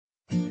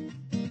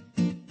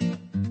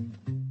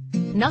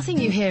Nothing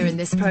you hear in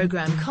this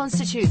program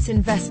constitutes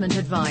investment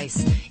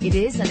advice. It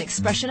is an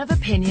expression of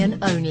opinion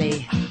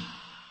only.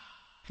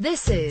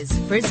 This is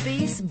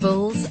Frisbees,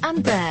 Bulls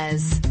and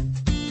Bears.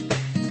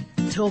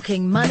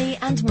 Talking money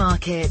and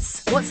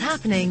markets, what's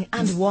happening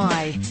and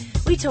why.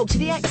 We talk to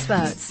the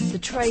experts, the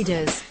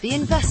traders, the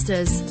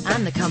investors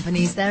and the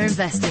companies they're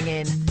investing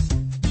in.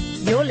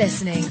 You're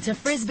listening to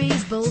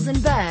Frisbees, Bulls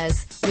and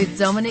Bears with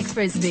Dominic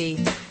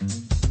Frisby.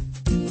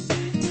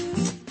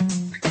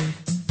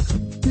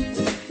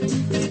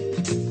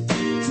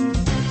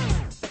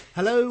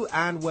 Hello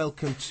and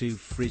welcome to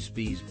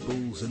Frisbees,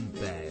 Bulls and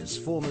Bears,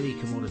 formerly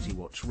Commodity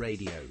Watch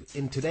Radio.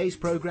 In today's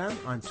programme,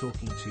 I'm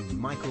talking to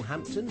Michael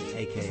Hampton,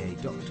 aka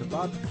Dr.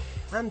 Bud,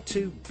 and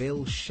to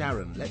Bill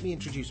Sharon. Let me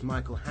introduce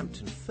Michael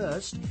Hampton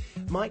first.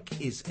 Mike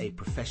is a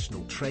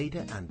professional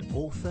trader and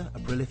author, a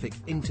prolific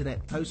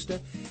internet poster,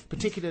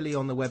 particularly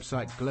on the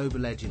website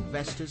Global Edge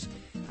Investors,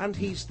 and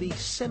he's the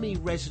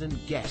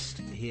semi-resident guest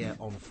here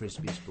on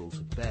Frisbees, Bulls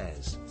and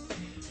Bears.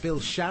 Bill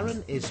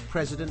Sharon is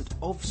president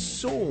of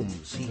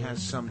SORMS. He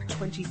has some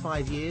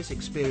 25 years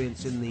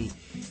experience in the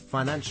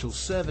financial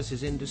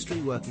services industry,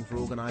 working for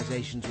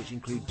organisations which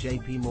include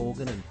JP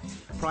Morgan and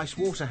Price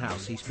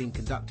Waterhouse. He's been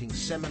conducting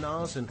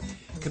seminars and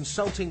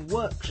consulting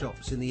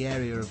workshops in the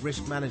area of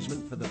risk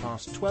management for the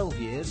past 12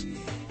 years.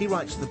 He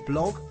writes the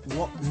blog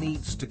What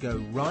Needs to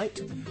Go Right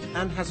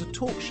and has a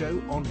talk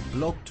show on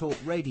Blog Talk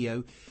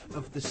Radio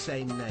of the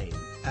same name.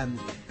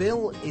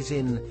 Bill is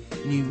in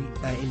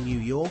New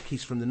York.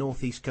 He's from the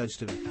northeast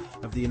coast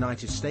of the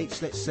United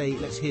States. Let's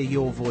hear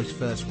your voice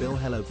first, Bill.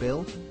 Hello,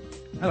 Bill.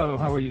 Hello,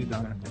 how are you,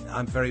 Dominic?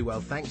 I'm very well,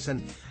 thanks.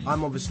 And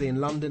I'm obviously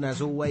in London,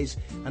 as always.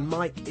 And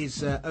Mike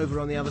is over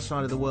on the other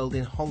side of the world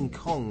in Hong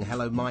Kong.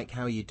 Hello, Mike.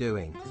 How are you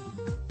doing?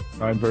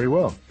 I'm very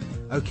well.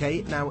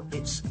 Okay, now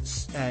it's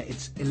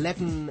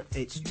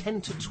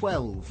 10 to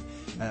 12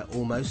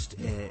 almost,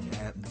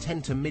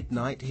 10 to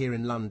midnight here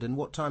in London.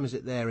 What time is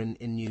it there in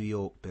New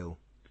York, Bill?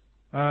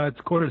 It's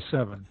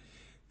 6:45.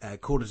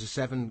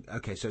 7:45.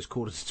 Okay, so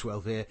it's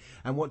 12 here.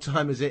 And what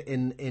time is it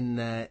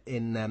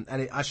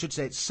I should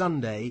say it's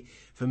Sunday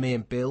for me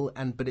and Bill,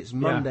 but it's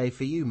Monday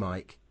for you,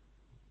 Mike.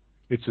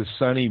 It's a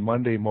sunny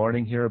Monday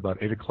morning here, about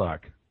 8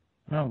 o'clock.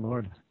 Oh,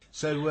 Lord.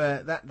 So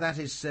that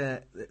is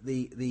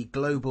the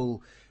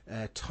global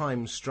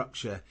time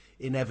structure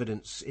in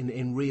evidence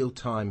in real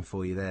time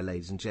for you there,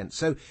 ladies and gents.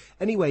 So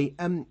anyway,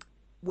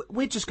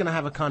 we're just going to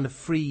have a kind of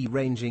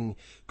free-ranging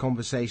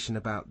conversation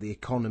about the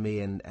economy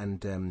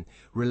and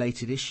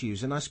related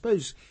issues. And I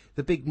suppose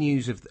the big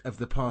news of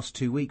the past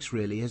 2 weeks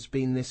really has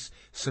been this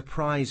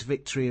surprise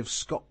victory of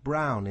Scott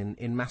Brown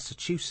in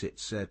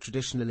Massachusetts,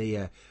 traditionally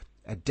a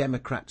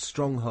Democrat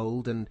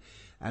stronghold, and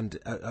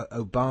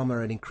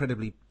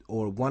Obama,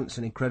 once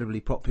an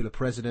incredibly popular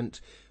president,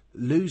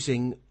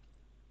 losing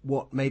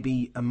what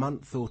maybe a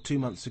month or 2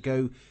 months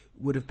ago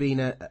would have been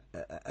a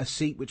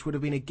seat which would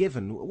have been a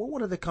given.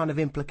 What are the kind of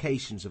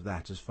implications of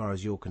that as far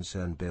as you're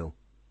concerned, Bill?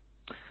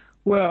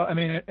 Well, I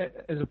mean,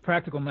 as a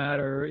practical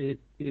matter,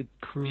 it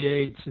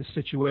creates a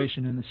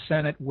situation in the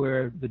Senate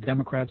where the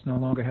Democrats no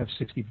longer have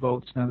 60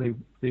 votes. Now,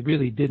 they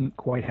really didn't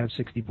quite have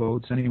 60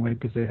 votes anyway,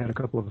 because they had a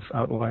couple of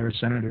outlier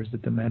senators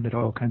that demanded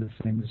all kinds of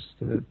things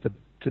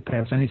to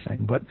pass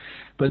anything. But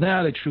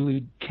now they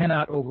truly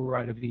cannot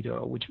override a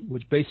veto,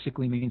 which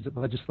basically means that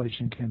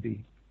legislation can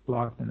be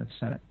blocked in the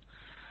Senate.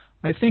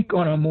 I think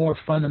on a more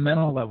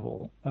fundamental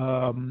level,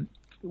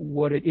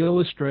 what it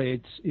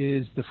illustrates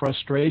is the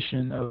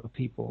frustration of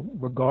people,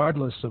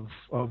 regardless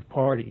of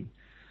party,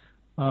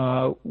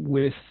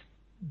 with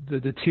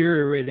the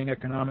deteriorating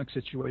economic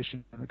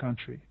situation in the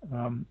country.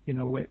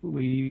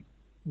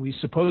 We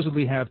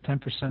supposedly have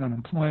 10%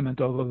 unemployment,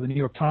 although the New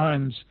York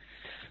Times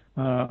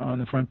on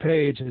the front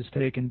page has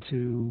taken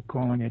to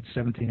calling it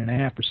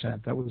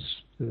 17.5%. That was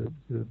the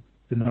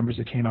numbers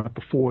that came out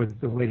before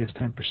the latest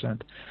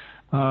 10%.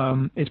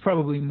 It's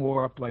probably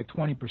more up like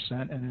 20%,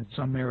 and in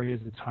some areas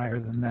it's higher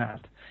than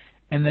that.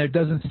 And there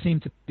doesn't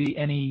seem to be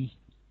any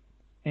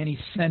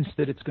sense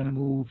that it's going to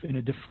move in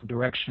a different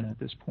direction at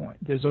this point.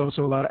 There's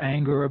also a lot of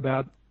anger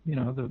about,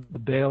 the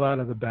bailout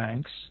of the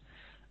banks,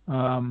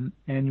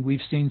 and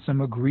we've seen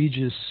some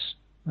egregious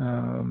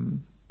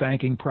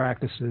banking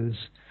practices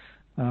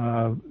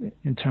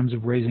in terms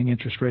of raising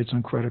interest rates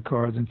on credit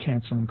cards and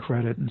canceling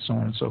credit and so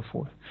on and so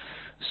forth.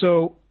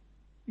 So,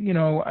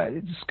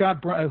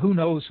 Scott Brown, who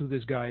knows who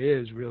this guy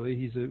is, really?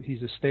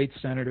 He's a state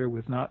senator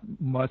with not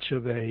much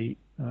of a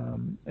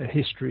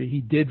history.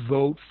 He did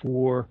vote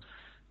for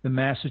the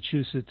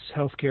Massachusetts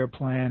health care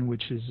plan,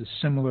 which is a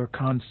similar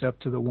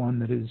concept to the one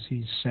that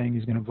he's saying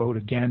he's going to vote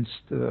against,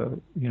 at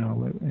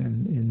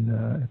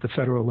the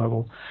federal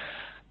level.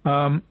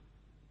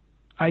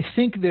 I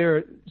think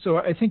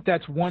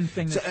that's one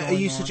thing. So are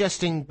you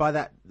suggesting by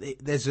that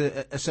there's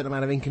a certain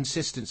amount of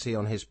inconsistency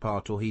on his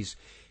part, or he's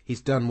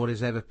done what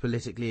is ever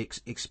politically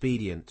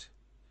expedient?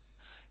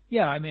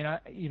 Yeah, I mean,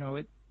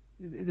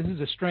 this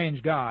is a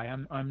strange guy.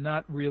 I'm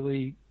not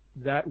really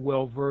that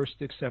well versed,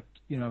 except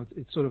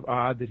it's sort of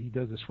odd that he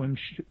does a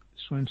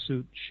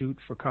swimsuit shoot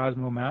for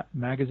Cosmo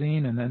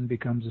magazine and then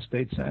becomes a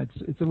state senator.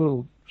 It's a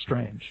little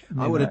strange.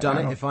 I would have done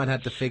it if I'd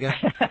had the figure.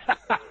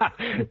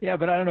 Yeah,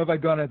 but I don't know if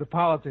I'd gone into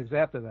politics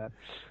after that.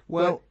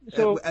 Well,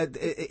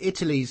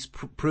 Italy's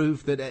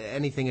proved that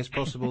anything is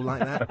possible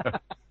like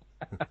that.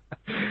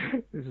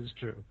 This is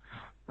true.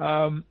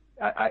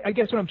 I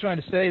guess what I'm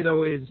trying to say,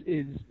 though, is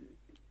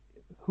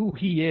who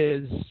he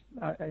is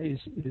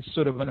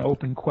sort of an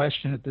open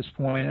question at this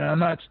point, and I'm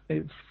not.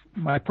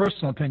 My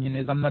personal opinion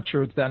is I'm not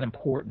sure it's that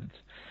important.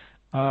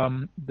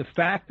 The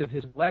fact of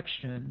his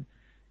election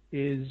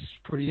is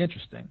pretty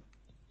interesting.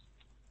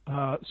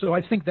 So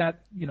I think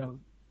that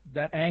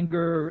that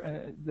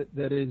anger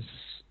that is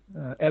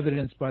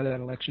evidenced by that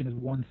election is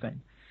one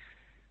thing.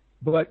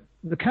 But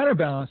the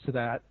counterbalance to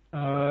that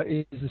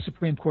is the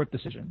Supreme Court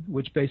decision,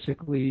 which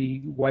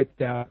basically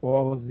wiped out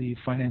all of the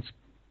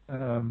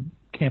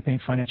campaign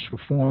finance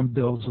reform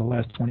bills of the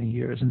last 20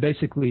 years, and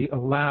basically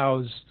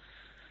allows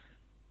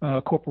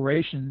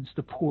corporations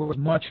to pour as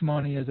much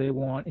money as they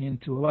want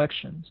into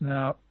elections.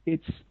 Now,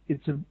 it's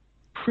a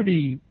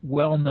pretty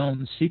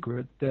well-known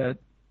secret that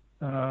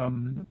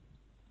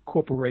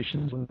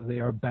corporations, whether they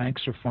are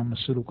banks or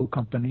pharmaceutical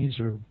companies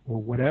or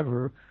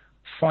whatever,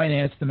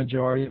 finance the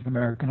majority of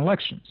American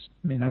elections.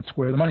 I mean, that's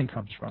where the money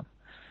comes from.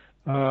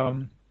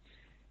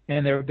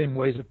 And there have been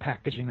ways of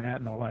packaging that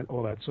and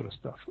all that sort of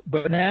stuff.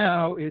 But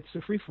now it's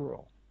a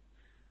free-for-all.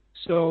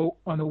 So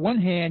on the one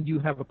hand, you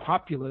have a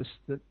populace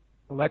that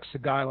elects a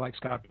guy like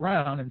Scott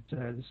Brown and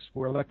says,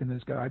 we're electing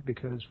this guy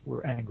because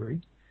we're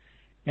angry.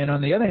 And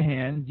on the other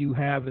hand, you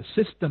have a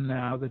system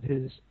now that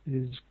is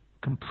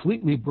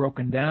completely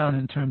broken down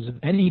in terms of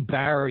any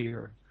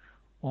barrier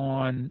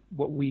on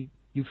what we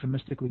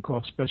euphemistically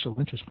call special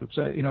interest groups.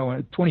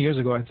 20 years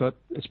ago, I thought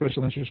a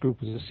special interest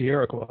group was a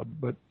Sierra Club,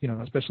 but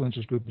a special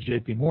interest group is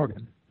J.P.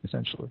 Morgan,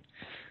 essentially.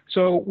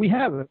 So we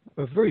have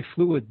a very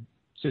fluid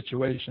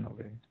situation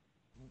over here.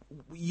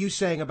 You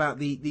saying about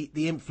the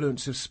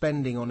influence of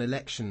spending on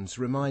elections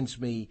reminds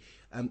me,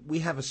 we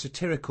have a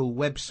satirical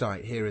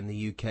website here in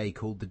the UK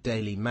called the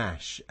Daily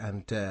Mash,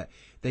 and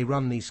they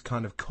run these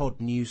kind of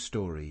cod news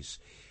stories.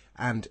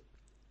 And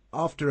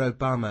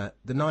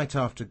the night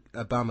after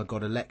Obama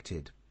got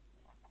elected,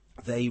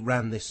 they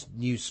ran this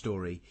news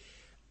story,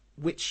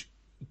 which,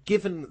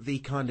 given the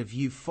kind of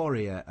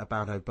euphoria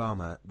about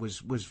Obama, was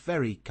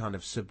very kind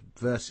of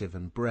subversive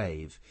and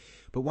brave.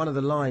 But one of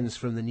the lines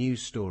from the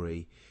news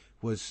story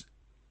was,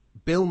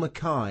 Bill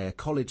Mackay, a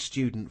college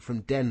student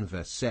from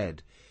Denver,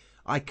 said,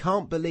 "I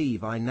can't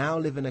believe I now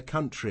live in a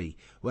country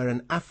where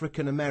an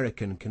African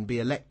American can be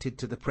elected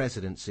to the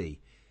presidency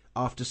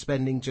after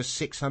spending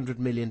just $600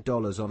 million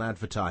on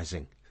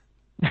advertising."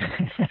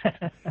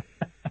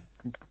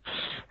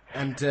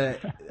 And,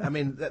 I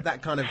mean,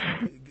 that kind of...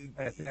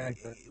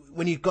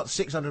 When you've got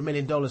 $600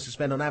 million to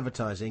spend on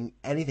advertising,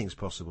 anything's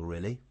possible,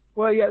 really.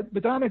 Well, yeah,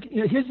 but Dominic,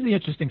 here's the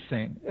interesting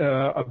thing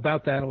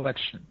about that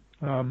election.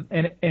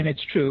 And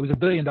it's true. It was $1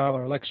 billion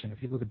election.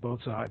 If you look at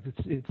both sides,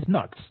 it's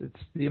nuts. It's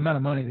the amount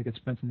of money that gets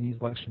spent in these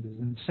elections is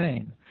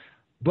insane.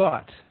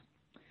 But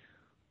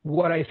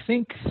what I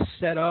think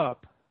set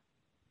up,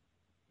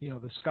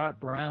 the Scott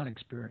Brown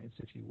experience,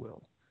 if you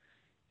will,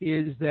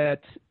 is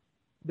that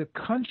the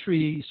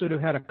country sort of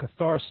had a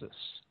catharsis.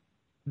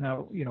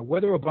 Now,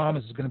 whether Obama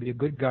is going to be a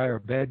good guy or a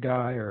bad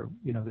guy, or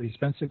that he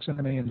spent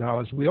 $600 million,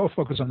 we all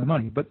focus on the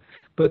money. But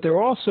there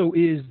also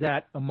is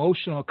that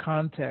emotional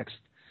context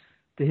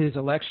to his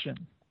election.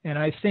 And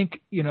I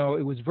think, it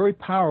was very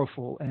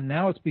powerful, and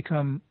now it's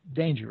become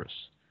dangerous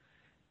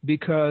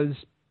because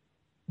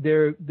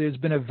there's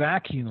been a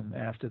vacuum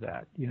after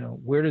that.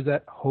 Where does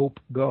that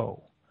hope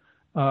go?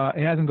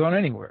 It hasn't gone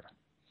anywhere.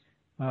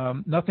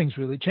 Nothing's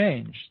really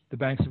changed. The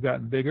banks have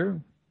gotten bigger.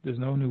 There's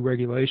no new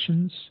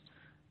regulations.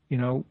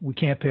 We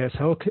can't pass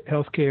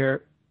health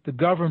care. The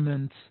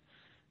government,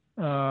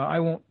 I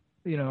won't,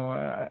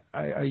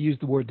 I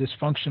used the word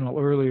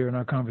dysfunctional earlier in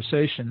our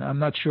conversation. I'm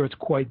not sure it's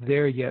quite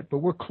there yet, but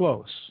we're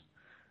close.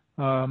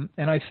 And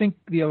I think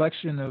the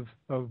election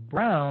of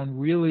Brown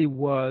really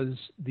was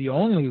the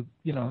only,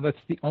 that's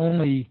the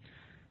only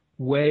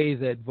way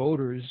that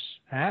voters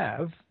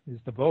have is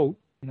to vote.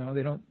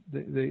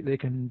 They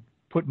can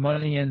put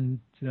money in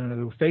their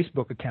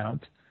Facebook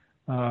account.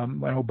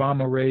 When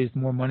Obama raised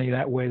more money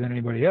that way than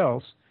anybody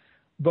else,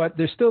 but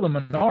they're still the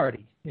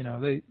minority.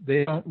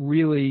 They don't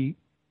really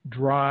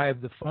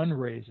drive the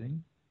fundraising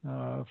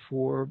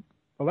for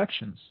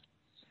elections.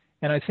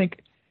 And I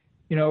think,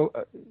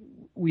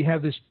 we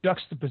have this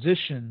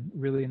juxtaposition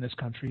really in this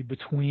country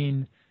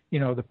between,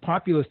 the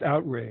populist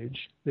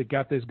outrage that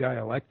got this guy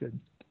elected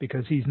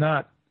because he's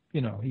not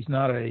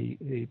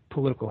a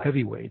political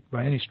heavyweight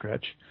by any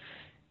stretch.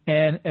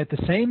 And at the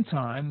same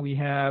time, we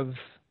have,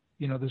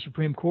 the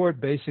Supreme Court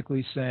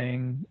basically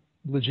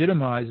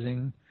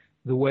legitimizing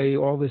the way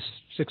all this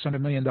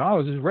 $600 million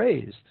is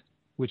raised,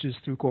 which is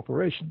through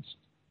corporations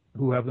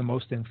who have the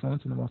most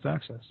influence and the most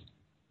access.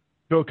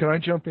 Bill, can I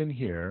jump in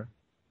here?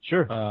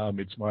 Sure.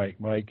 It's Mike.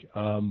 Mike,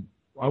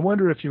 I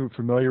wonder if you're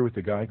familiar with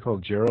a guy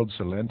called Gerald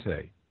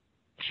Celente.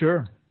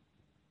 Sure.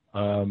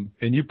 And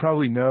you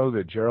probably know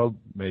that Gerald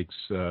makes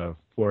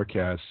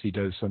forecasts. He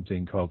does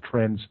something called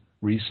trends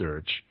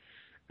research.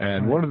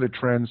 And Right. one of the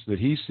trends that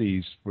he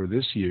sees for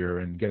this year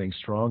and getting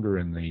stronger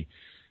in the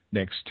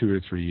next 2 or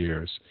 3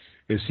 years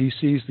is he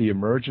sees the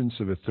emergence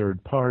of a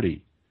third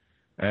party.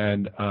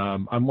 And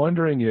I'm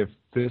wondering if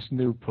this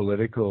new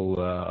political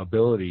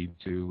ability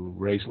to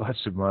raise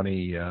lots of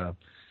money,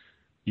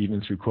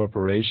 even through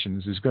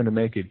corporations, is going to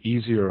make it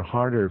easier or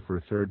harder for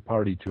a third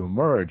party to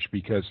emerge.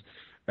 Because,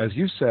 as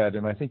you said,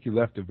 and I think you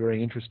left a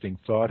very interesting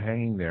thought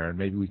hanging there, and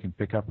maybe we can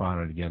pick up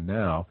on it again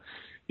now,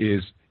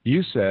 is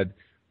you said,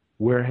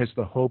 where has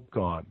the hope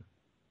gone?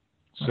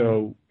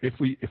 So if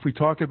we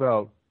talk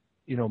about,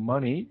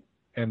 money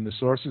and the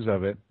sources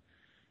of it,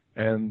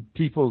 and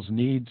people's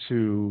need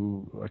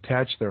to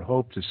attach their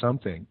hope to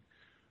something,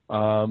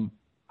 I'm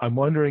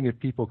wondering if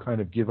people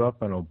kind of give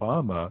up on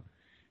Obama,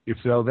 if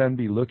they'll then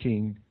be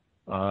looking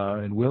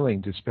and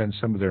willing to spend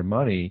some of their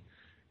money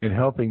in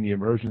helping the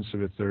emergence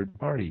of a third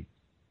party.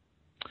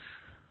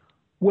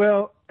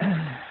 Well,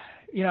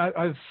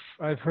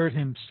 I've heard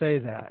him say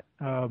that.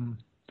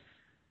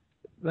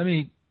 Let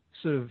me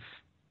sort of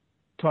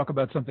talk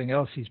about something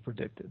else he's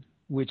predicted,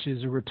 which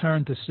is a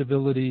return to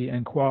civility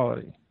and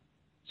quality.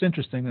 It's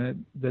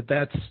interesting that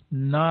that's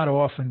not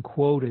often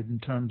quoted in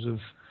terms of,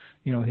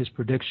 his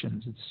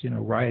predictions. It's,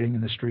 rioting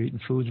in the street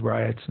and foods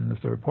riots and the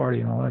third party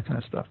and all that kind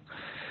of stuff.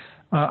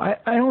 I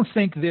don't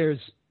think there's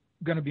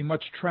going to be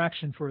much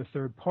traction for a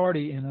third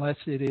party unless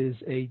it is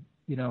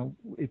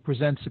it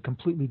presents a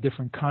completely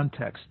different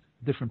context,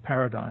 different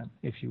paradigm,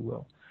 if you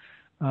will.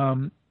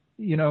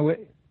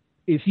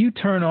 If you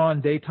turn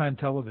on daytime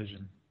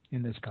television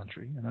in this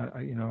country, and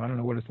I don't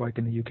know what it's like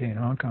in the UK and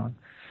Hong Kong,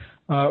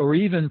 or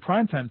even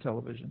primetime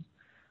television,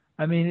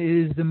 I mean,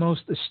 it is the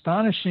most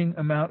astonishing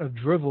amount of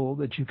drivel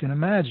that you can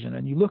imagine.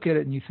 And you look at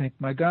it and you think,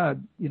 my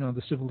God,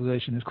 the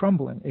civilization is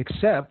crumbling.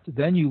 Except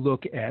then you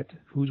look at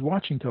who's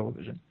watching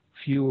television.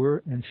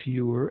 Fewer and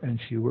fewer and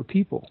fewer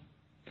people.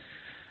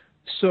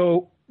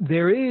 So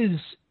there is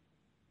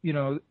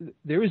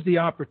the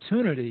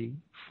opportunity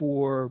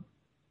for,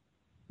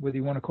 whether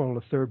you want to call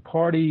it a third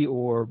party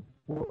or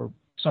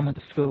someone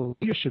to fill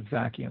a leadership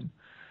vacuum,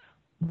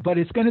 but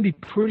it's going to be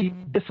pretty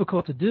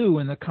difficult to do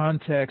in the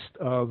context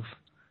of,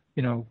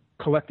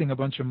 collecting a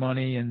bunch of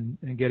money and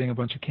getting a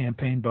bunch of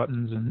campaign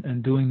buttons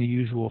and doing the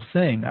usual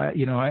thing.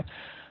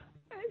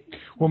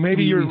 Well,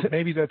 maybe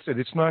that's it.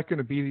 It's not going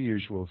to be the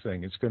usual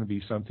thing. It's going to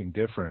be something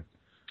different.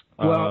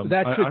 Well,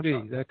 that could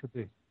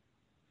be.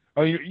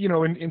 Oh,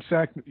 in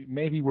fact,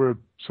 maybe we're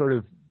sort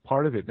of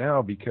part of it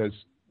now, because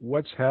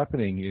what's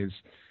happening is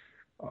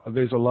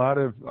there's a lot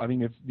of,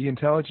 if the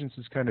intelligence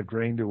is kind of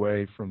drained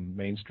away from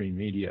mainstream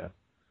media.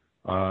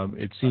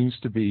 It seems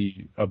to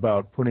be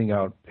about putting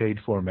out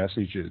paid-for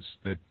messages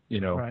that,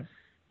 Right.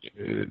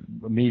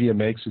 Media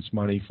makes its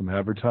money from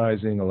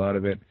advertising, a lot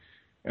of it,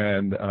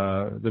 and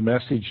the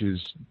message is,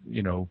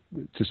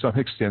 to some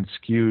extent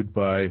skewed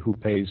by who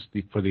pays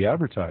for the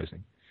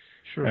advertising.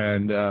 Sure.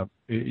 And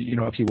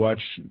if you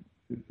watch,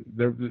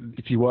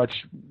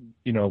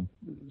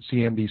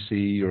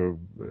 CNBC or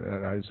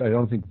I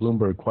don't think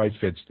Bloomberg quite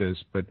fits this,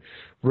 but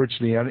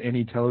virtually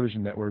any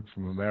television network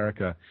from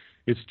America,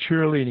 it's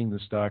cheerleading the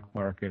stock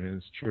market and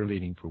it's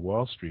cheerleading for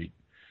Wall Street.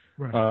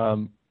 Right.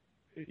 But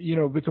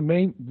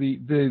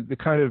the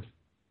kind of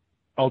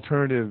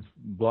alternative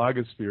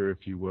blogosphere,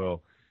 if you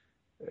will,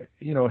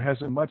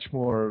 has a much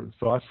more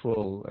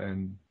thoughtful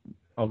and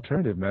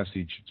alternative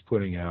message it's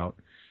putting out.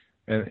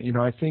 And,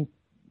 I think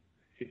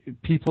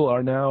people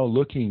are now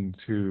looking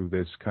to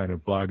this kind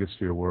of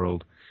blogosphere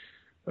world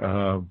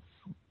to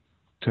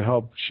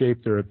help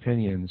shape their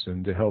opinions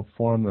and to help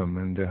form them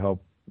and to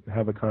help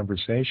have a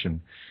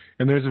conversation.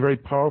 And there's a very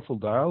powerful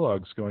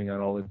dialogues going on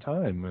all the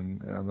time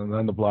and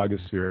on the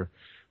blogosphere,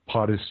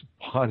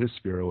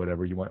 podosphere or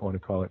whatever you might want to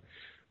call it.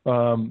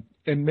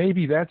 And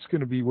maybe that's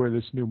going to be where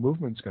this new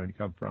movement's going to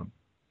come from.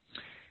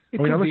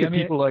 I look at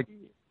people like...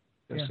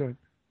 Yeah. So,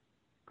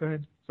 go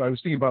ahead. So I was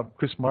thinking about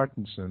Chris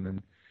Martenson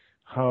and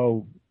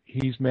how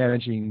he's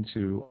managing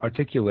to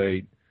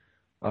articulate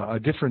a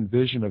different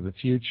vision of the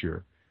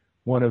future,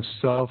 one of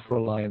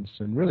self-reliance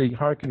and really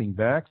hearkening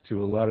back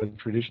to a lot of the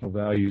traditional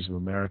values of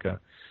America.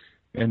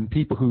 And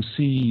people who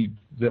see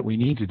that we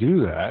need to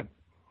do that,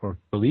 or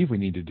believe we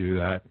need to do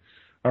that,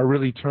 are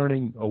really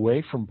turning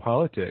away from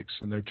politics,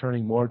 and they're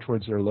turning more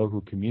towards their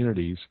local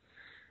communities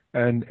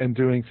and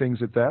doing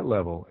things at that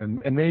level.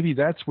 And maybe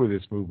that's where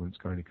this movement's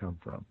going to come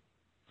from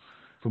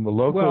the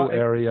local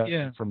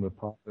area, from the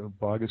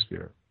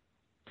blogosphere.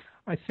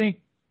 I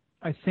think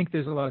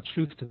there's a lot of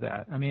truth to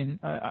that. I mean,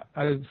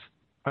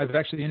 I've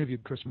actually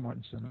interviewed Chris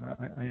Martenson.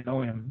 I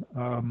know him.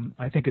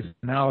 I think his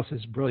analysis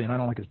is brilliant. I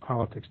don't like his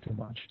politics too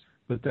much,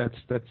 but that's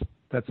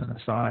an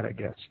aside, I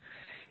guess.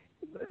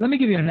 Let me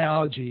give you an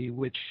analogy,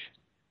 which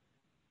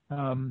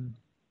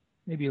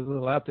maybe a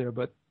little out there,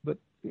 but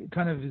it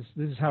kind of is.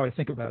 This is how I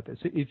think about this.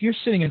 If you're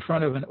sitting in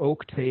front of an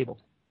oak table,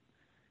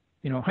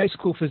 high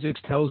school physics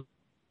tells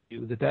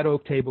you that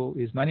oak table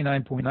is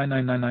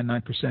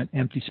 99.99999%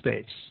 empty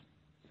space.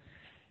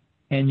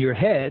 And your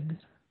head,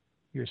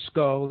 your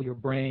skull, your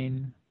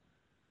brain,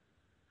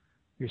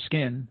 your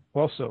skin,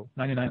 also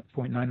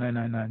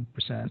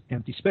 99.9999%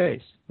 empty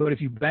space. But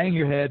if you bang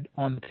your head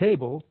on the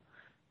table,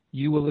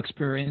 you will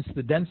experience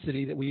the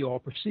density that we all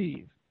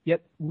perceive.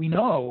 Yet we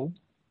know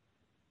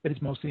that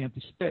it's mostly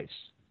empty space.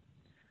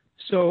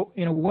 So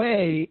in a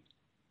way,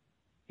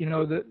 you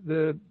know,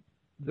 the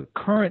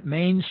current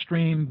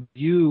mainstream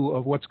view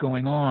of what's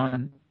going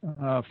on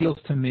feels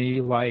to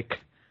me like,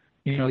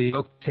 you know, the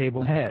oak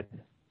table head.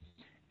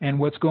 And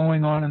what's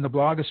going on in the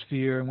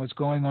blogosphere and what's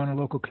going on in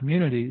local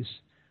communities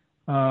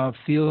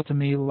feels to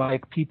me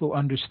like people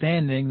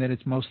understanding that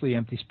it's mostly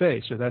empty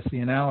space, or that's the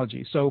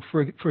analogy. So,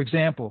 for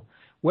example,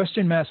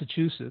 Western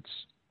Massachusetts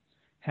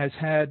has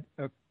had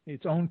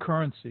its own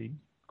currency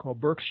called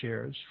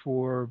Berkshires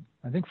for,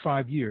 I think,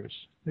 5 years.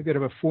 They've got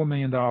about $4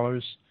 million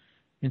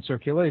in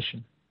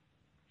circulation.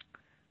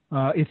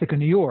 Ithaca,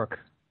 New York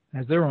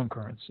has their own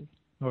currency.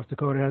 North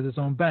Dakota has its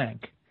own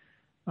bank.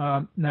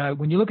 Now,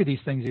 when you look at these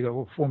things, you go,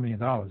 well, $4 million,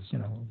 you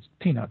know, it's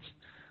peanuts.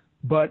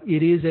 But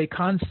it is a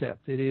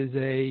concept. It is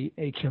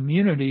a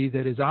community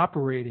that is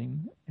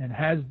operating and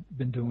has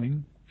been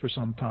doing for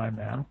some time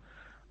now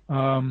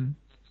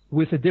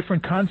with a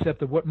different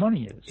concept of what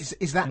money is.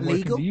 Is that and legal? What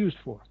it can be used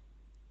for.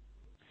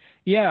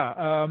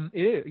 Yeah,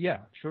 it is. Yeah,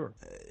 sure.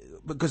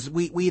 Because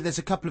there's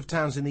a couple of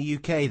towns in the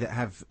UK that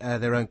have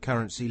their own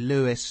currency.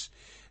 Lewis,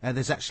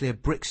 there's actually a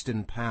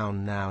Brixton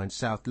pound now in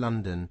South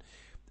London,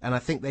 and I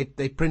think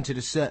they printed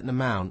a certain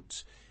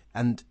amount,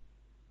 and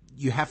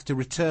you have to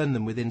return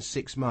them within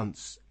 6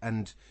 months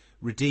and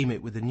redeem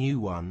it with a new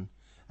one,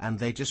 and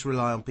they just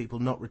rely on people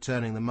not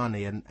returning the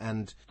money.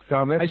 And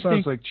Tom, that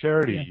sounds like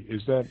charity.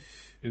 Yeah.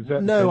 Is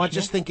that no? intentional? I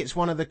just think it's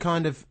one of the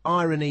kind of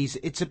ironies.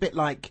 It's a bit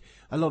like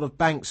a lot of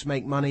banks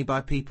make money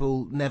by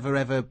people never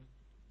ever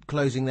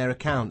closing their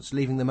accounts,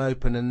 leaving them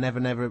open, and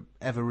never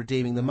ever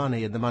redeeming the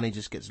money, and the money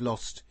just gets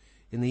lost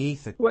in the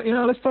ether. Well, you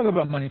know, let's talk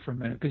about money for a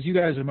minute, because you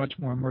guys are much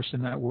more immersed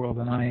in that world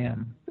than I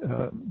am.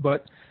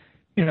 But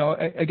you know,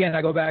 again,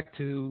 I go back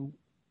to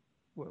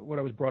what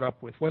I was brought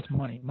up with. What's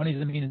money? Money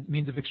is a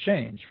means of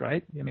exchange,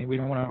 right? I mean, we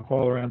don't want to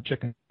haul around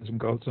chickens and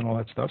goats and all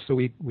that stuff, so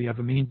we have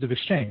a means of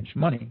exchange,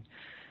 money.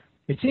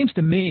 It seems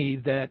to me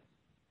that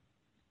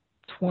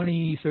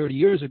 20, 30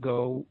 years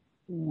ago,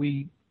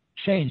 we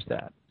changed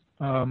that.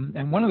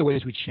 And one of the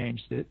ways we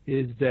changed it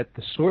is that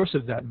the source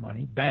of that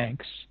money,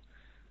 banks,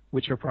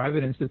 which are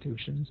private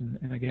institutions,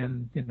 and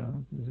again, you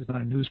know, this is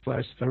not a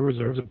newsflash, the Federal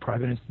Reserve is a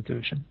private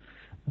institution.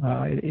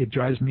 It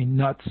drives me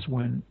nuts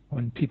when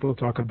people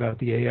talk about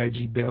the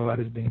AIG bailout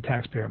as being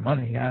taxpayer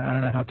money. I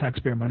don't know how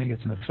taxpayer money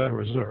gets in the Federal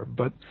Reserve.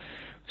 But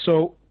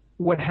so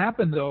what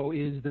happened, though,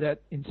 is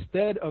that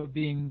instead of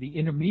being the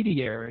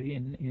intermediary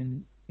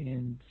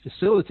in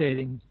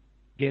facilitating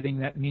getting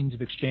that means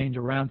of exchange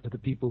around to the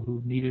people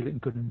who needed it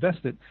and could invest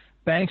it,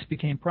 banks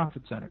became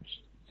profit centers.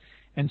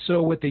 And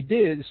so what they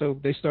did, so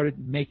they started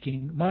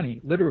making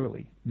money,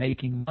 literally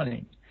making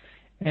money.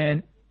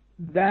 And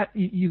that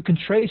you can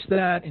trace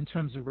that in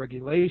terms of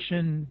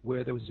regulation,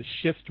 where there was a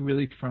shift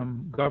really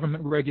from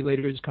government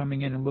regulators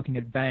coming in and looking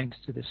at banks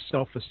to this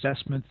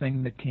self-assessment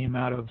thing that came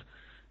out of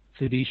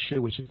FDIC,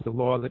 which is the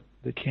law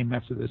that came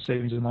after the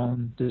savings and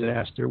loan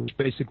disaster, which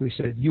basically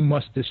said you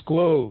must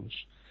disclose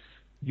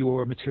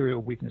your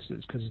material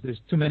weaknesses because there's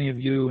too many of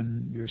you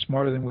and you're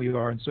smarter than we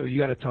are, and so you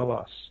got to tell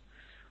us.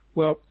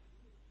 Well,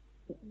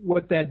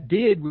 what that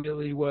did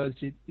really was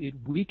it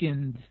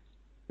weakened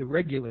the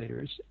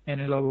regulators, and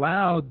it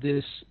allowed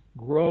this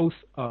growth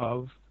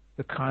of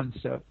the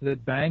concept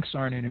that banks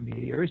aren't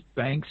intermediaries,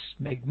 banks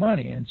make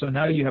money. And so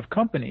now you have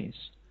companies.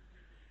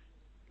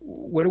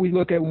 What do we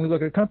look at when we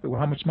look at a company? Well,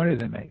 how much money do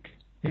they make?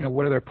 You know,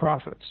 what are their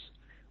profits?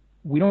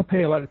 We don't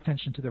pay a lot of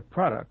attention to their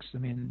products. I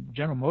mean,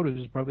 General Motors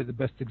is probably the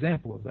best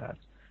example of that.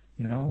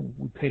 You know,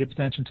 we paid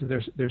attention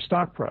to their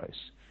stock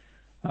price.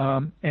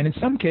 And in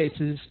some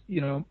cases,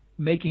 you know,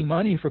 making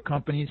money for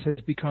companies has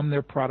become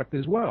their product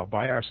as well.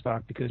 Buy our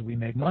stock because we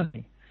make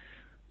money.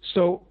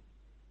 So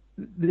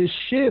this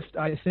shift,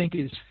 I think,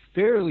 is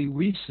fairly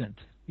recent.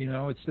 You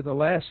know, it's the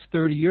last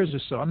 30 years or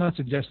so. I'm not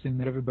suggesting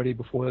that everybody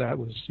before that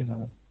was, you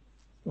know,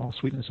 all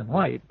sweetness and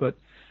light, but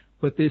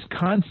this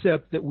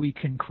concept that we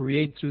can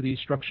create through these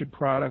structured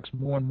products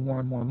more and more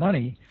and more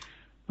money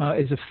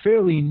is a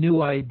fairly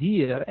new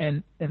idea.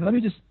 And let me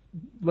just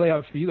lay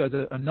out for you guys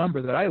a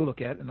number that I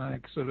look at and I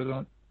sort of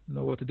don't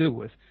know what to do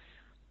with.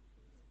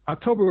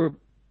 October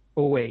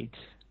 2008,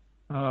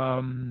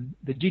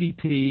 the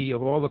GDP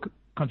of all the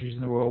countries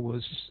in the world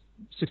was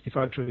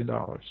 $65 trillion.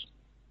 At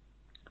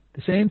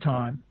the same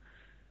time,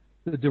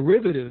 the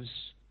derivatives,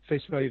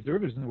 face value of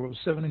derivatives in the world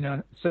was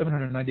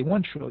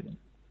 $791 trillion.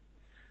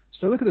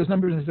 So I look at those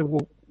numbers and I say,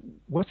 well,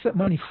 what's that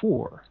money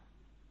for?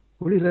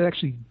 What does that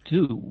actually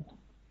do,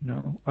 you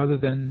know, other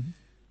than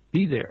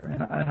be there?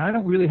 And I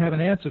don't really have an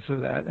answer for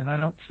that. And I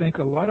don't think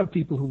a lot of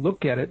people who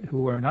look at it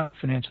who are not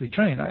financially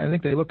trained, I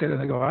think they look at it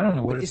and they go, I don't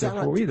know what it's there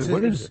for either.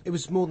 What is it? It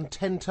was more than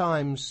 10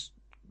 times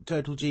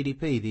total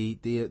GDP,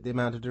 the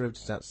amount of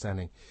derivatives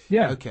outstanding.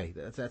 Yeah. Okay,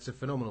 that's a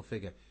phenomenal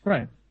figure.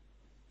 Right.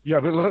 Yeah,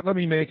 but let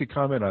me make a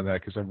comment on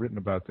that because I've written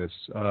about this.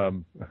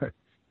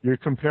 You're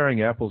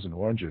comparing apples and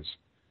oranges.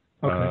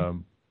 Okay.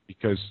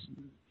 Because,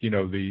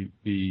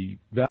 the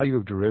value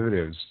of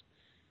derivatives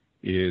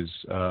is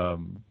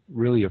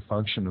really a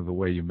function of the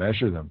way you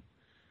measure them.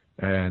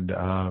 And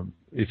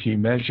if you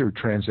measure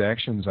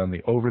transactions on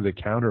the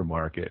over-the-counter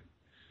market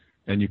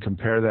and you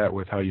compare that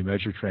with how you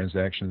measure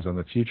transactions on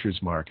the futures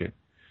market,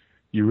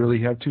 you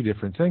really have two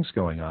different things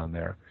going on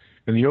there.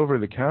 In the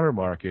over-the-counter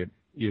market,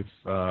 if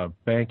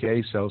Bank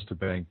A sells to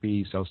Bank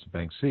B, sells to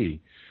Bank C,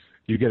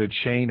 you get a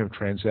chain of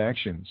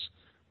transactions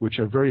which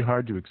are very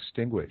hard to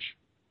extinguish.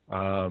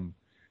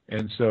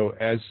 And so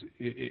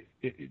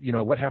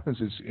what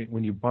happens is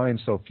when you buy and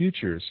sell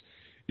futures,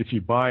 if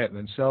you buy it and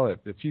then sell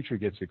it, the future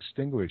gets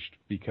extinguished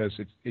because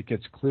it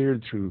gets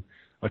cleared through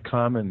a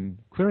common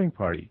clearing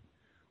party.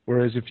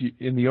 Whereas if you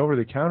in the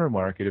over-the-counter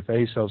market, if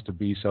A sells to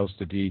B, sells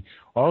to D,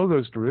 all of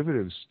those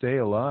derivatives stay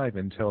alive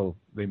until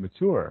they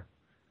mature.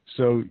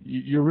 So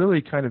you're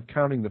really kind of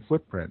counting the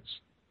footprints,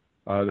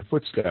 the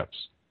footsteps,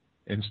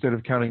 instead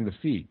of counting the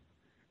feet.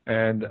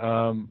 And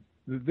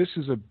this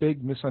is a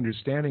big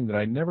misunderstanding that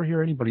I never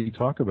hear anybody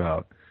talk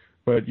about.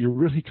 But you're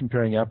really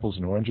comparing apples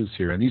and oranges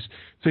here. And these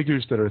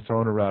figures that are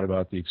thrown around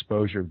about the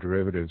exposure of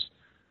derivatives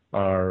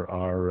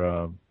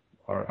are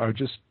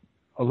just,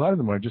 a lot of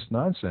them are just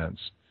nonsense.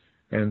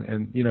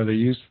 And they're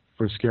used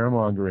for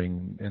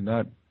scaremongering and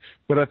not.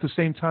 But at the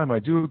same time, I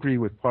do agree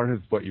with part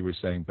of what you were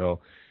saying,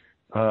 Bill.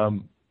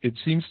 It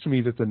seems to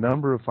me that the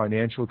number of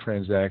financial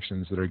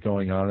transactions that are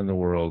going on in the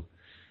world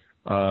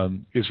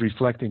is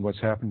reflecting what's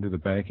happened to the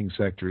banking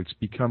sector. It's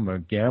become a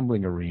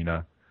gambling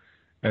arena,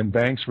 and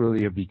banks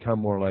really have become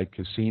more like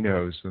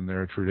casinos than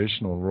their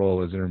traditional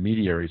role as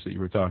intermediaries that you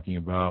were talking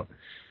about.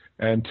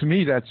 And to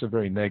me, that's a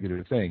very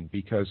negative thing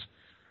because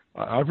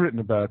I've written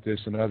about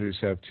this, and others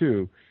have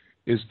too,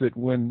 is that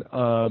when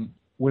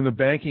the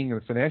banking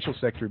and the financial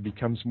sector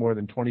becomes more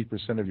than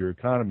 20% of your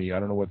economy, I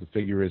don't know what the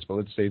figure is, but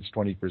let's say it's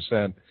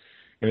 20%,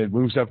 and it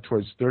moves up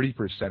towards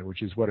 30%,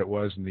 which is what it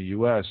was in the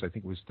U.S. I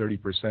think it was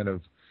 30%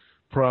 of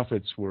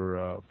profits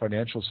were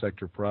financial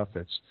sector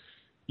profits.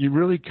 You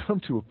really come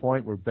to a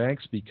point where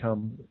banks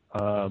become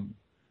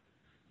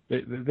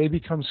they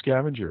become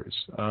scavengers.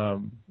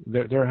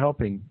 They're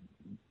helping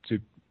to,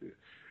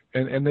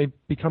 and they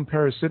become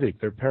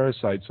parasitic. They're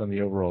parasites on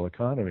the overall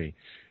economy.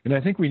 And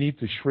I think we need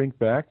to shrink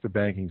back the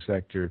banking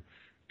sector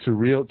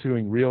to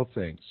doing real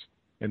things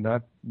and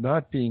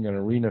not being an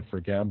arena for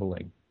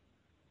gambling.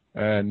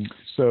 And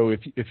so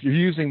if you're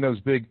using those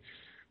big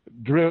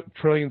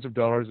trillions of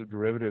dollars of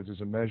derivatives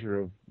as a measure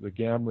of the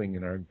gambling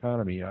in our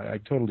economy, I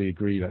totally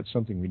agree. That's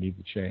something we need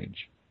to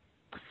change.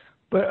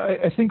 But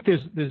I think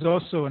there's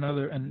also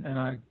another, and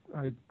I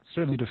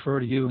certainly defer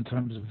to you in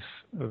terms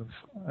of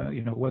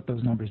what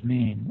those numbers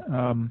mean.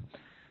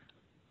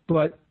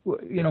 But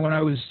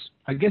when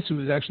I guess it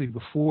was actually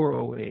before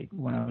 2008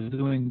 when I was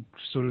doing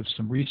sort of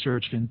some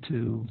research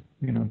into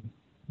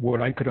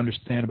what I could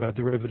understand about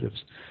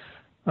derivatives,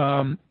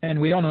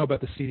 and we all know about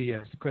the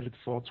CDS, the credit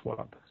default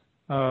swap.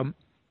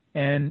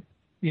 And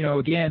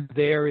again,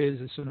 there is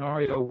a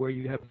scenario where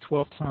you have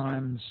 12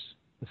 times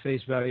the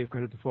face value of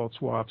credit default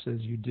swaps as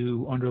you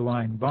do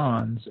underlying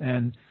bonds,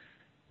 and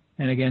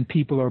again,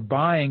 people are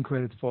buying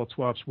credit default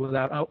swaps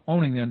without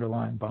owning the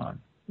underlying bond.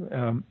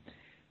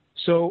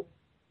 So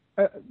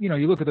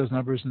you look at those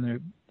numbers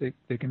and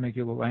they can make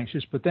you a little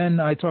anxious. But then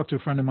I talked to a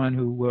friend of mine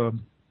who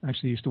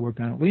actually used to work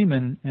down at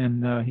Lehman,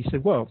 and he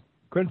said, well,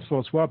 credit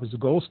default swap is the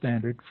gold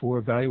standard for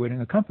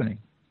evaluating a company.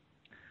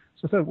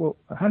 So I thought, well,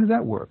 how does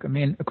that work? I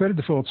mean, a credit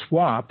default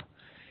swap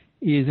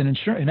is in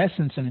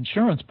essence an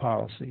insurance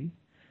policy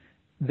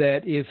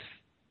that if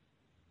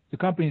the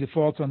company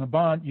defaults on the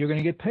bond, you're going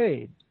to get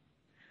paid.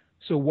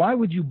 So why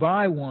would you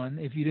buy one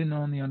if you didn't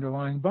own the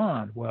underlying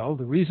bond? Well,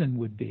 the reason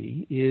would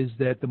be is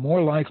that the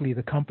more likely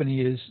the company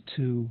is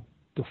to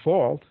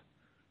default,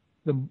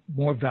 the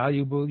more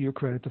valuable your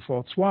credit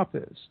default swap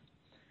is.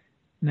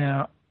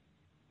 Now,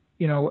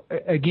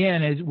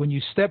 again, when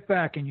you step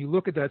back and you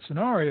look at that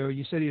scenario,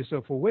 you say to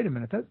yourself, well, wait a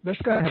minute,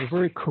 that's got to have a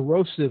very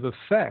corrosive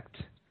effect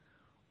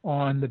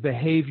on the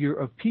behavior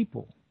of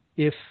people.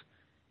 If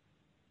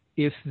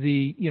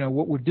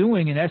what we're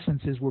doing in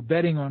essence is we're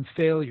betting on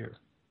failure.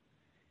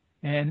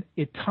 And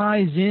it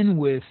ties in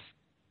with,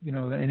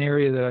 an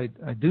area that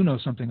I do know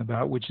something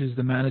about, which is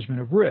the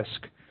management of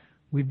risk.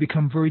 We've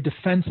become very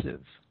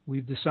defensive.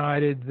 We've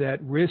decided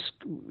that risk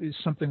is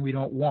something we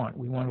don't want.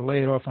 We want to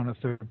lay it off on a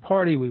third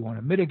party. We want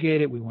to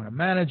mitigate it. We want to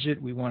manage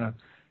it. We want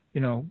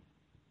to,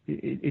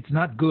 it's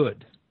not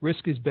good.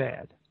 Risk is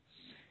bad.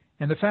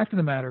 And the fact of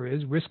the matter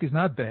is risk is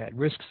not bad.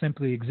 Risk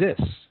simply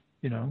exists.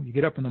 You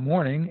get up in the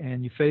morning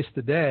and you face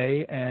the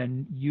day,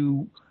 and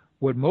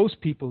what most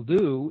people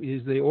do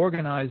is they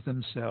organize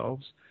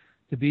themselves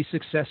to be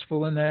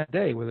successful in that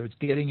day, whether it's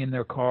getting in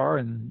their car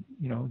and,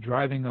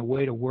 driving a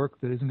way to work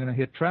that isn't going to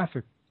hit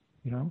traffic.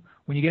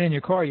 When you get in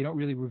your car, you don't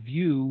really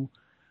review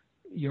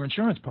your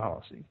insurance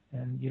policy,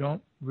 and you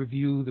don't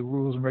review the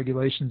rules and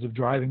regulations of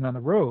driving on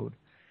the road.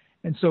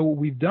 And so what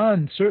we've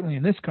done, certainly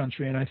in this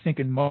country, and I think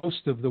in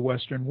most of the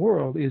Western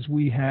world, is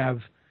we have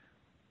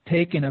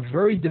taken a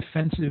very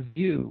defensive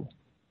view.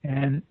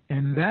 And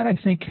that, I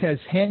think, has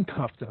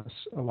handcuffed us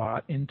a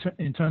lot in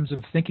terms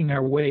of thinking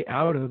our way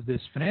out of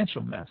this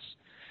financial mess.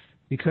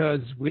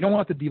 Because we don't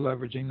want the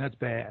deleveraging. That's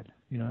bad.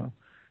 You know,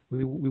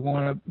 we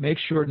want to make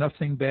sure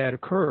nothing bad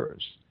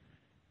occurs.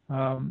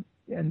 And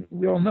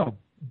we all know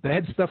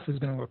bad stuff is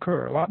going to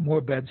occur, a lot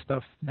more bad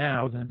stuff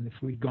now than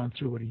if we'd gone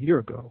through it a year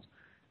ago.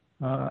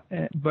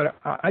 But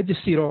I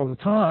just see it all the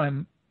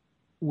time.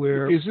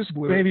 Is this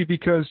maybe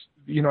because,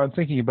 you know, I'm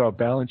thinking about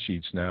balance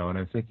sheets now, and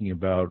I'm thinking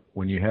about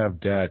when you have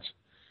debt,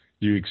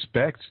 you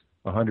expect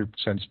 100%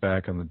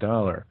 back on the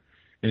dollar.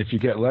 And if you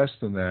get less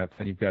than that,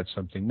 then you've got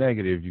something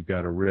negative, you've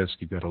got a risk,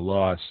 you've got a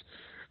loss.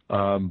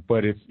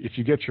 But if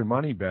you get your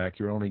money back,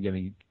 you're only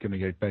going to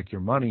get back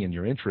your money and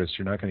your interest.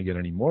 You're not going to get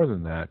any more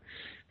than that.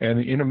 And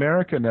in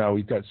America now,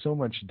 we've got so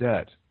much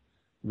debt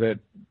that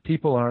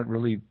people aren't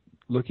really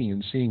looking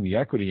and seeing the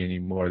equity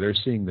anymore. They're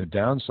seeing the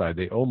downside.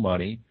 They owe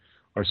money,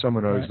 or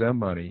someone owes them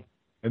money,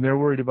 and they're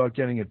worried about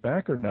getting it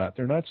back or not.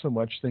 They're not so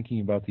much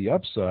thinking about the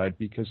upside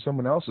because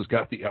someone else has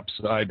got the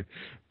upside.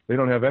 They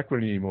don't have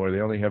equity anymore. They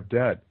only have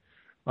debt.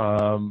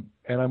 And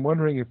I'm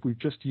wondering if we've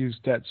just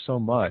used debt so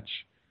much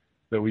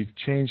that we've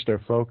changed our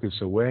focus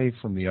away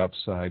from the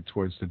upside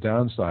towards the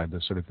downside,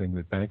 the sort of thing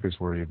that bankers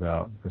worry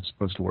about, they're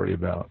supposed to worry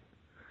about.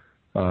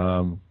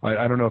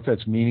 I don't know if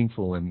that's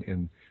meaningful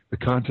in the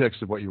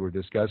context of what you were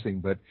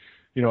discussing, but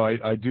you know,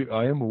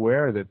 I am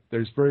aware that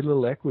there's very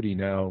little equity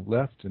now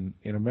left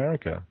in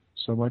America.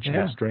 So much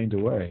gets drained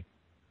away.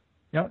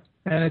 Yeah,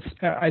 and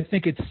I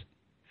think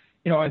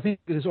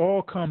this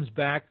all comes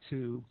back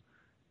to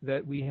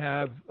that we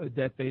have a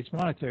debt-based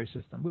monetary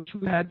system, which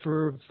we've had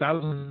for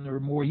 1,000 or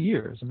more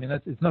years. I mean,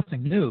 it's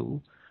nothing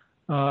new.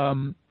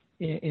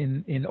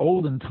 In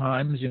olden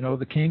times, you know,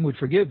 the king would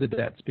forgive the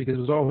debts because it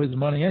was all his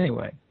money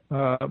anyway,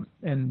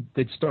 and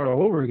they'd start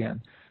all over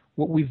again.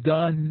 What we've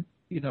done,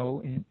 you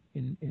know,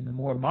 in the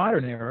more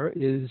modern era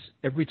is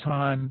every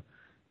time,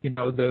 you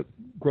know, the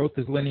growth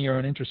is linear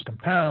and interest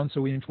compounds,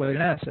 so we inflate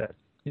an asset.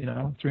 You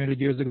know, 300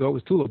 years ago it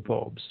was tulip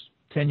bulbs.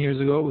 10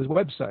 years ago it was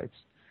websites.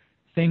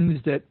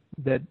 Things that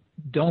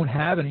don't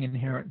have any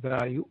inherent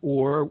value,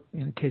 or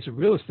in the case of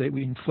real estate,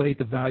 we inflate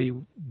the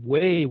value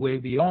way, way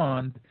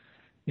beyond,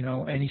 you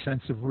know, any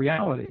sense of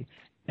reality.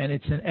 And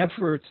it's an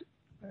effort,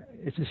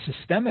 it's a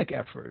systemic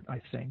effort,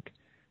 I think,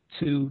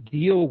 to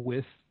deal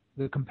with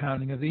the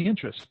compounding of the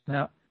interest.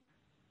 Now,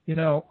 you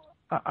know,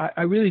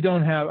 I really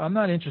don't have, I'm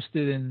not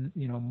interested in,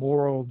 you know,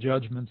 moral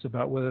judgments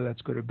about whether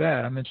that's good or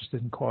bad. I'm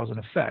interested in cause and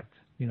effect.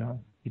 You know,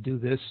 you do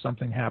this,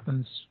 something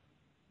happens.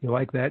 You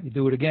like that, you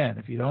do it again.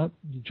 If you don't,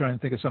 you try and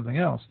think of something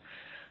else.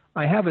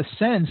 I have a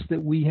sense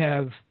that we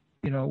have,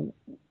 you know,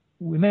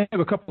 we may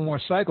have a couple more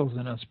cycles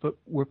in us, but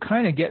we're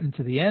kind of getting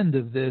to the end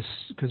of this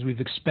because we've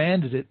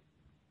expanded it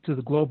to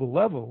the global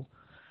level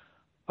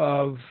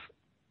of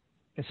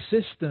a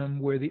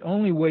system where the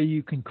only way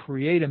you can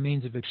create a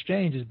means of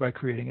exchange is by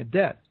creating a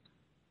debt.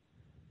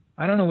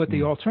 I don't know what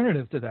the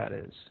alternative to that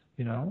is,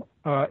 you know,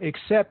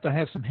 except I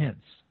have some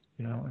hints,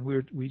 you know,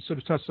 and we sort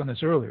of touched on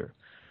this earlier.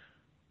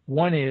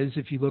 One is,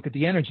 if you look at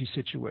the energy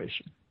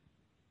situation,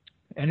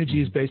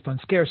 energy is based on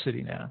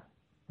scarcity now,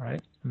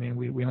 right? I mean,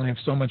 we only have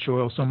so much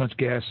oil, so much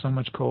gas, so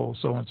much coal,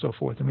 so on and so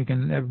forth.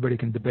 And everybody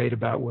can debate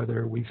about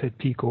whether we've hit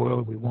peak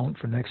oil, we won't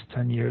for the next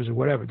 10 years or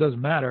whatever. It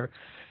doesn't matter.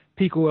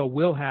 Peak oil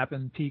will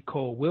happen, peak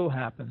coal will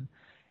happen.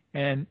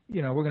 And,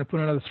 you know, we're going to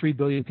put another 3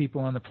 billion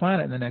people on the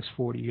planet in the next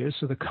 40 years.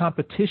 So the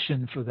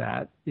competition for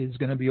that is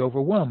going to be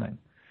overwhelming.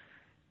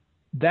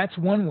 That's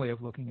one way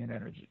of looking at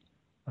energy.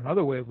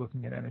 Another way of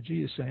looking at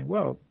energy is saying,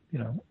 well, you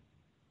know,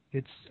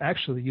 it's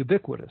actually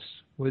ubiquitous.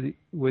 Whether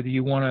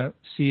you want to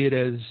see it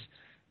as,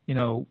 you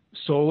know,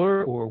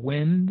 solar or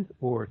wind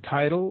or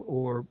tidal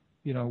or,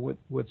 you know,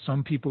 what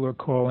some people are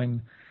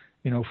calling,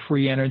 you know,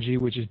 free energy,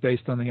 which is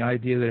based on the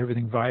idea that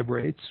everything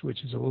vibrates,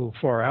 which is a little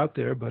far out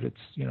there, but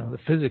it's, you know, the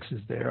physics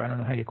is there. I don't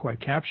know how you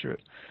quite capture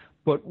it.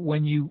 But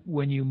when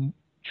you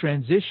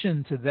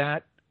transition to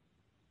that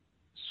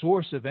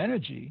source of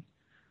energy,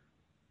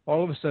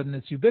 all of a sudden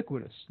it's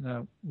ubiquitous.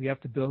 Now, we have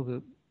to build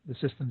the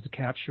systems to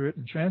capture it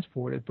and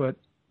transport it, but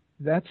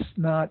that's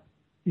not,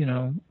 you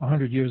know,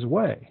 100 years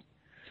away.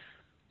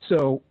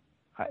 So,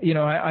 you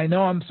know, I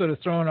know I'm sort of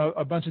throwing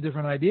a bunch of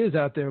different ideas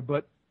out there,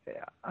 but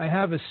I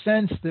have a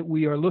sense that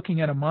we are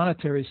looking at a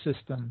monetary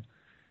system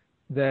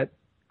that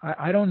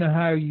I don't know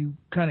how you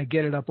kind of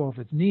get it up off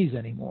its knees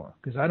anymore,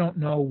 because I don't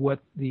know what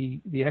the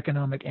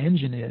economic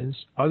engine is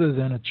other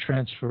than a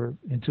transfer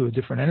into a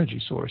different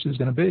energy source is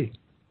going to be.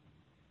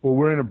 Well,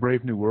 we're in a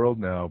brave new world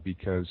now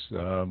because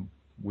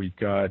we've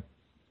got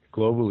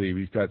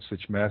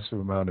such massive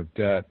amount of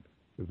debt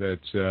that,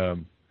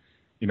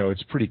 you know,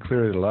 it's pretty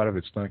clear that a lot of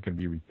it's not going to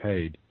be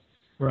repaid.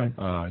 Right.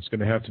 It's going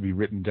to have to be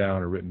written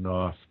down or written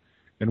off.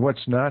 And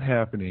what's not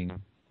happening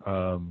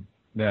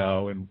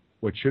now, and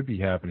what should be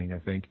happening, I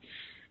think,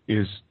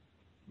 is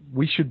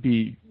we should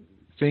be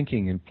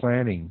thinking and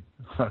planning,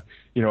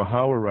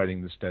 how we're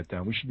writing this debt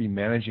down. We should be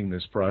managing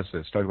this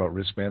process. Talk about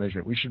risk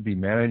management. We should be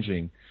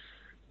managing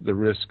the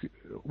risk.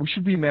 We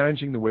should be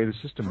managing the way the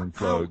system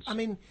implodes.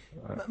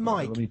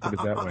 Mike, let me put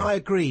it that way. I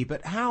agree,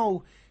 but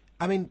how?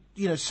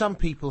 Some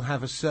people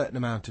have a certain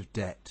amount of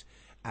debt,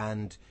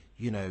 and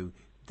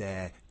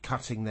they're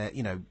cutting their.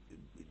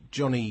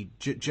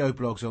 Joe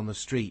Bloggs on the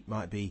street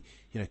might be,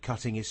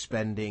 cutting his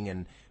spending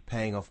and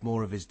paying off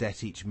more of his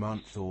debt each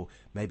month, or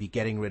maybe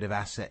getting rid of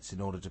assets in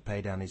order to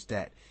pay down his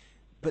debt.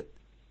 But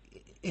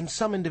in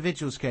some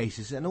individuals'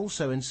 cases, and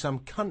also in some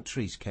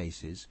countries'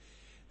 cases,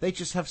 they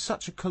just have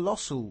such a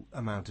colossal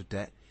amount of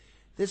debt.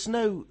 There's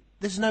no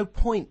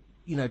point,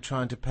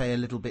 trying to pay a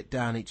little bit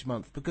down each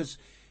month, because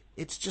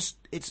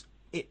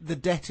the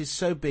debt is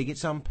so big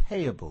it's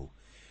unpayable.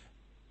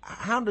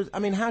 How do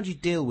you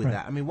deal with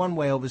that? One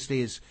way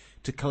obviously is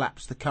to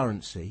collapse the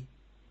currency,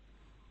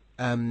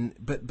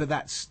 but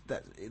that's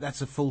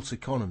a false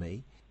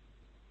economy.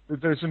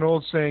 There's an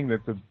old saying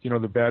that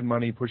the bad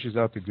money pushes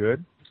out the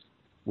good.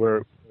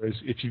 Whereas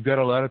if you've got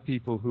a lot of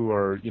people who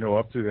are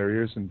up to their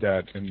ears in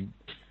debt and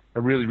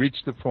have really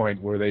reached the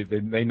point where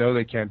they know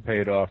they can't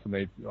pay it off,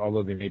 and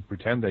although they may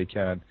pretend they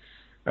can,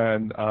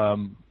 and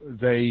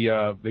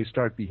they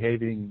start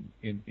behaving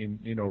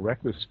in a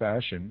reckless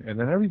fashion, and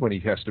then everybody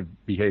has to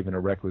behave in a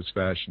reckless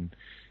fashion,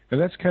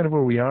 and that's kind of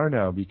where we are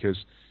now, because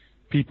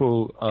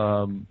people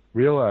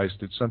realize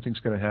that something's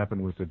going to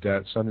happen with the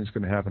debt, something's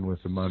going to happen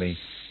with the money,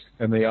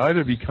 and they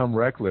either become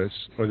reckless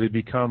or they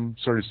become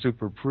sort of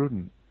super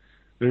prudent.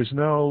 There's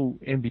no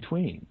in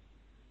between,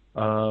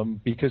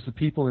 because the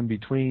people in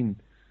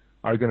between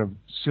are going to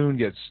soon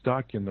get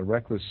stuck in the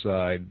reckless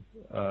side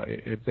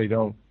if they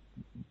don't,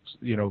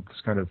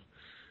 kind of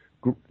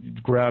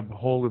grab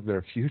hold of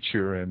their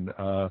future and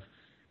become.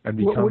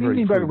 What do you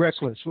mean by prudent.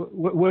 reckless?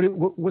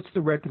 What's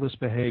the reckless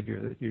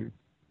behavior that you?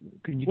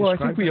 Can you Well, I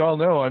describe think we that? all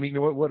know.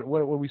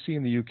 What we see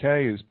in the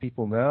UK is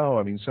people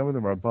now. Some of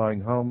them are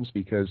buying homes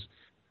because,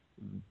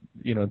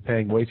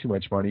 paying way too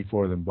much money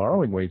for them,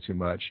 borrowing way too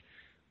much,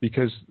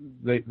 because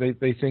they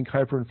think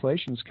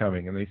hyperinflation is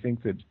coming, and they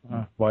think that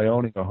by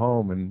owning a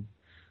home and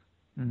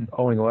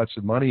owing lots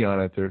of money on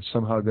it, they're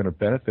somehow going to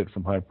benefit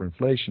from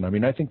hyperinflation.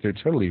 I think they're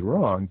totally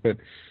wrong, but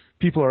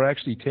people are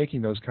actually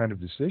taking those kind of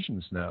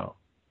decisions now.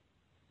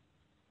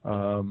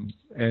 And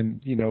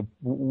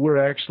we're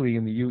actually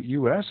in the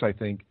U.S. I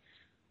think,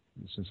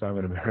 since I'm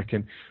an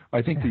American,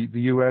 I think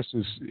the U.S.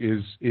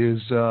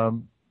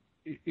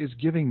 is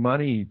giving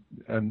money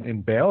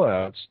and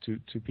bailouts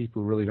to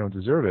people who really don't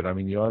deserve it.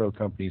 The auto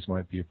companies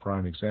might be a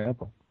prime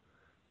example.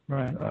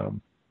 Right.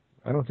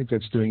 I don't think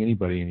that's doing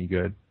anybody any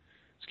good.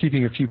 It's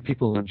keeping a few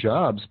people in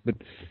jobs, but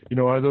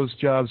are those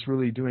jobs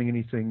really doing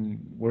anything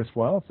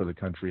worthwhile for the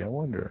country? I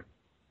wonder.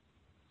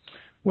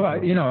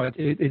 Well,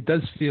 it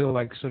does feel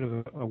like sort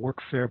of a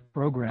work-fair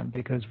program,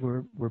 because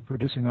we're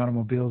producing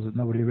automobiles that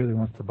nobody really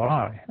wants to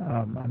buy.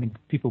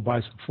 People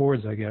buy some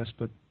Fords, I guess,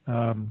 but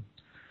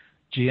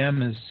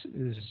GM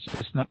is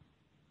just not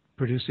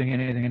producing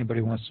anything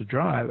anybody wants to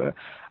drive.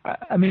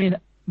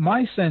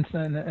 My sense,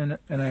 and I'm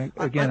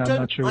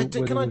not sure whether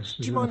this is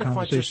do you mind a if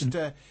I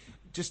conversation.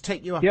 just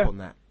take you up on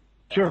that?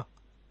 Sure.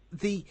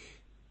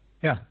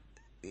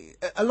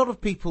 A lot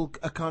of people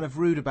are kind of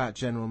rude about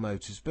General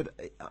Motors, but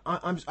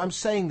I'm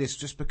saying this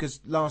just because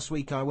last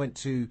week I went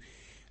to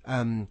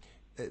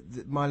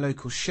my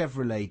local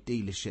Chevrolet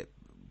dealership,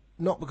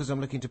 not because I'm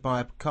looking to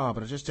buy a car,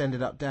 but I just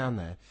ended up down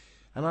there,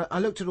 and I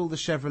looked at all the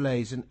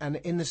Chevrolets, and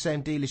in the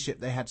same dealership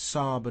they had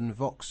Saab and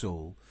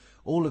Vauxhall,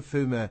 all of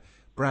whom are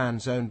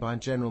brands owned by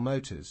General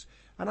Motors,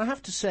 and I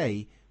have to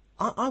say,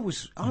 I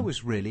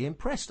was really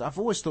impressed. I've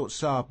always thought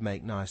Saab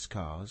make nice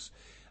cars,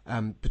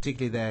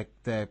 particularly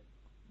their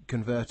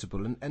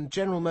convertible, and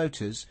General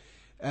Motors,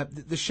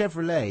 the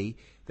Chevrolet,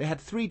 they had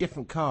three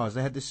different cars.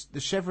 They had the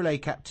Chevrolet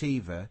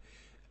Captiva,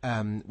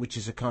 which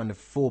is a kind of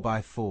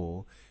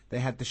 4x4. They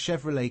had the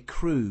Chevrolet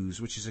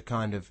Cruze, which is a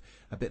kind of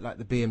a bit like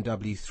the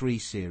BMW 3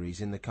 Series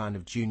in the kind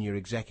of junior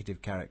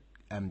executive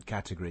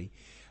category,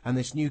 and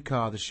this new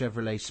car, the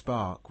Chevrolet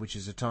Spark, which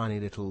is a tiny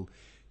little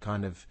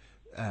kind of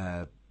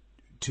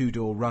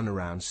two-door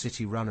runaround,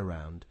 city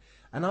runaround.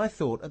 And I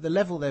thought at the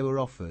level they were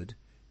offered,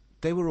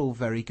 they were all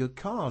very good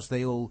cars.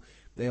 They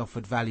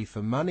offered value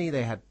for money.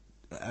 They had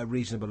a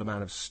reasonable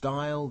amount of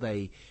style.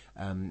 They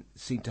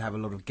seemed to have a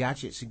lot of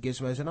gadgets and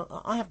gizmos. And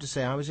I have to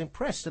say, I was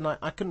impressed. And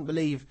I couldn't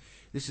believe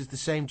this is the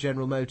same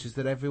General Motors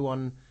that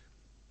everyone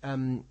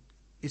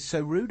is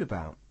so rude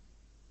about.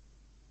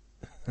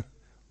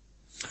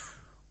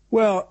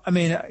 Well,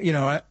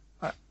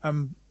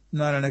 I'm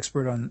not an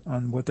expert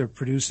on what they're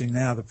producing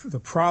now. The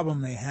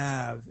problem they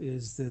have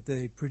is that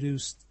they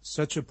produced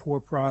such a poor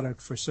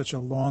product for such a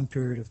long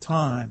period of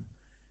time.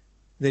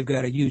 They've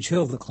got a huge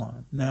hill to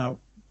climb. Now,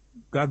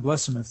 God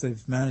bless them if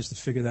they've managed to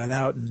figure that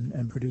out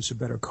and produce a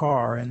better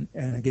car. And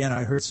again,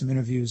 I heard some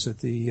interviews at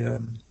the,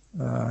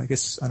 I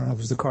guess, I don't know if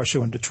it was the car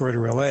show in Detroit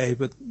or LA,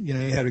 but, you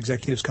had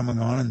executives coming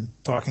on and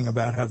talking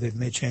about how they've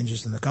made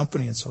changes in the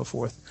company and so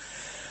forth.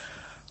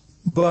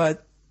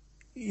 But,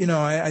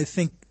 I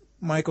think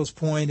Michael's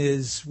point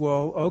is,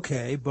 well,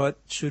 okay, but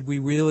should we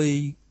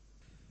really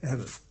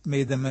have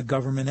made them a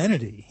government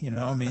entity?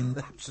 I mean,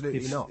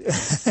 absolutely not.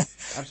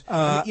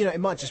 I mean, it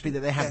might just be that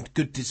they have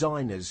good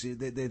designers.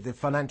 The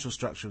financial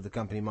structure of the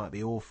company might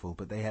be awful,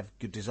 but they have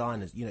good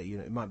designers.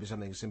 It might be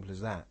something as simple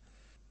as that.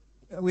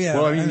 Yeah,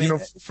 well, I mean,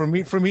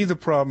 for me, the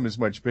problem is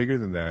much bigger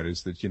than that.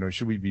 Is that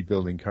should we be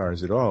building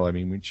cars at all? I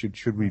mean,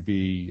 should we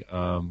be?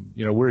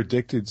 We're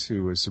addicted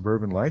to a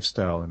suburban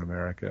lifestyle in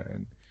America,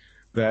 and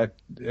that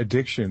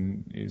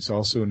addiction is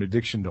also an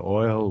addiction to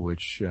oil,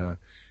 which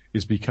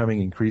is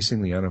becoming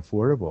increasingly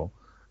unaffordable.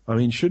 I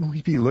mean, shouldn't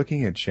we be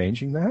looking at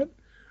changing that?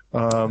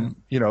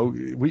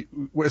 We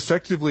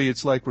effectively,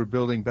 it's like we're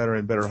building better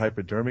and better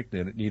hypodermic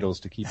needles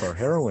to keep our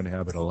heroin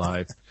habit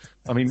alive.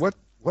 I mean,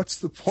 what's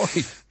the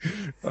point?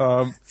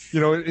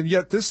 And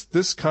yet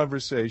this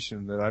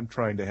conversation that I'm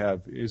trying to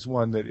have is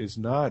one that is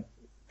not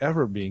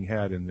ever being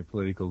had in the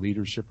political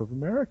leadership of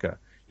America.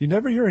 You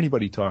never hear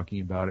anybody talking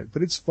about it,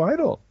 but it's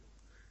vital.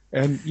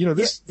 And,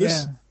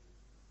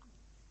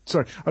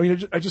 sorry. I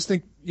mean, I just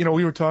think,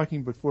 we were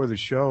talking before the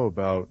show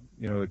about,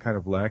 the kind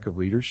of lack of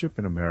leadership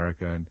in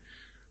America. And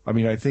I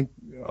mean, I think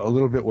a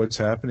little bit what's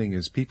happening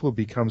is people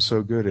become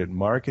so good at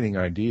marketing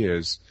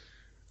ideas,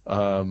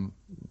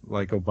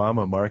 like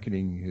Obama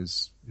marketing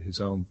his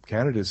own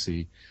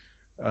candidacy.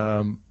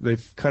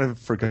 They've kind of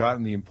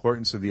forgotten the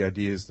importance of the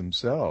ideas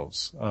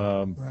themselves.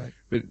 Right.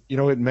 But,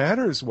 it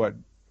matters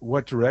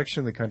what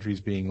direction the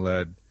country's being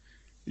led.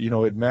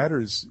 It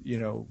matters,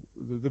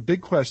 the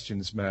big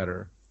questions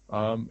matter.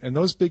 And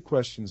those big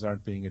questions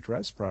aren't being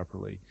addressed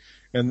properly.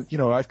 And,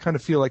 I kind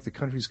of feel like the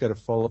country's got to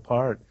fall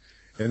apart,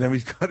 and then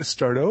we've got to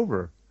start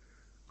over.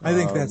 I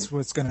think that's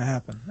what's going to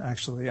happen,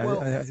 actually.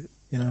 Well,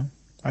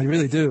 I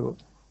really do.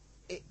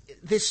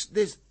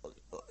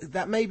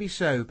 That may be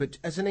so, but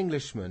as an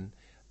Englishman,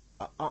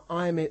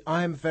 I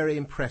am very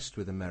impressed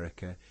with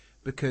America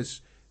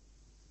because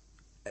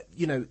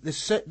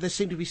there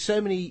seem to be so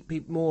many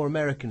more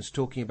Americans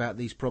talking about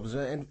these problems,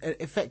 and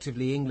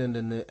effectively England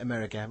and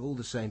America have all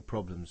the same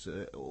problems,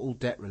 all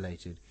debt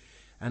related,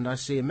 and I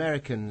see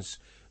Americans,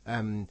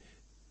 at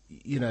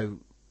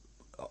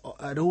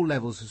all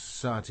levels of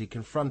society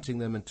confronting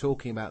them and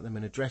talking about them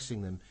and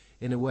addressing them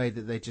in a way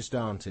that they just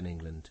aren't in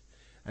England.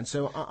 And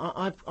so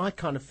I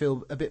kind of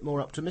feel a bit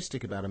more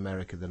optimistic about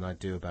America than I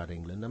do about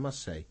England, I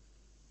must say.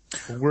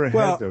 Well, we're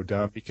ahead, though,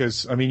 Don,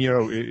 because, I mean,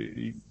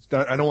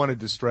 I don't want to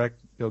distract.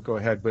 Go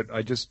ahead, but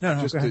I just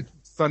to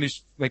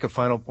make a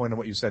final point on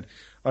what you said.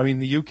 I mean,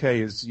 the UK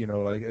is,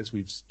 like as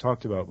we've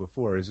talked about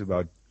before, is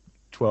about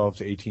 12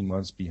 to 18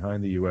 months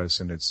behind the US,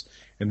 and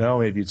now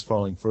maybe it's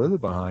falling further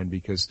behind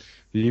because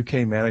the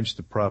UK managed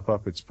to prop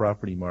up its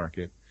property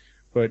market.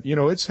 But,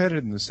 it's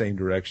headed in the same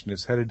direction.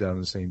 It's headed down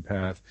the same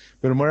path.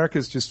 But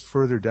America's just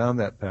further down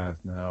that path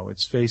now.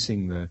 It's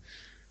facing the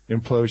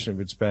implosion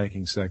of its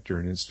banking sector,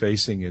 and it's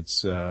facing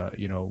its,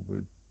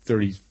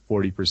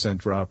 30-40%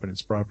 drop in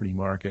its property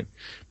market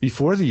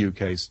before the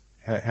UK's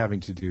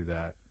having to do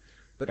that.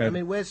 But, I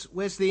mean,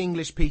 where's the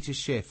English Peter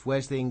Schiff?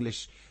 Where's the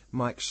English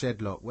Mike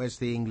Shedlock? Where's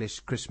the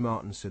English Chris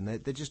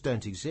Martenson? They just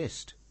don't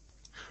exist.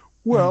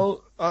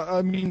 Well,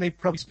 I mean, they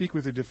probably speak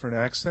with a different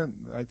accent.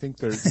 I think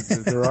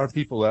there are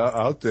people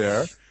out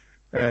there,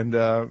 and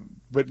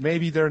but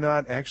maybe they're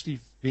not actually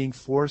being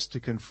forced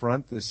to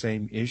confront the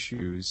same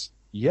issues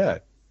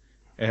yet.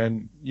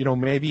 And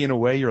maybe in a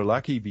way you're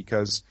lucky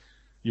because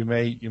you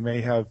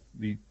may have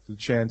the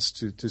chance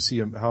to see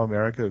how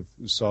America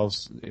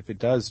solves, if it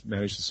does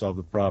manage to solve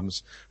the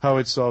problems, how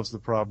it solves the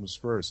problems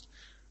first.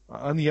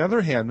 On the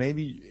other hand,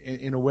 maybe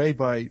in a way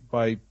by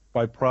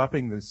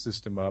propping the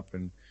system up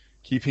and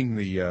keeping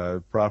the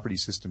property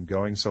system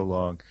going so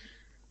long,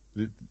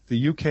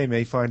 the UK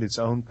may find its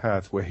own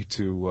pathway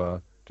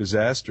to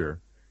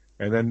disaster,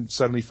 and then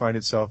suddenly find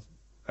itself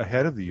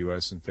ahead of the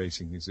U.S. in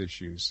facing these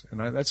issues.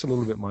 And that's a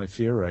little bit my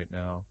fear right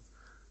now,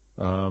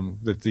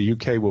 that the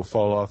UK will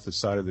fall off the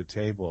side of the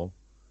table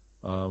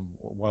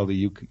while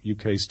the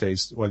U.S.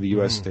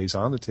 stays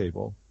on the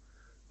table,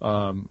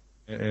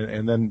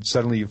 and then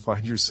suddenly you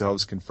find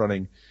yourselves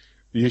confronting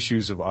the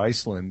issues of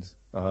Iceland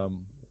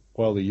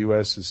while the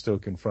U.S. is still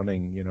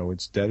confronting,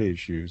 its debt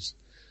issues.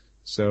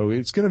 So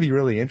it's going to be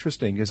really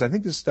interesting because I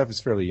think this stuff is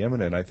fairly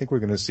imminent. I think we're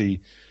going to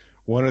see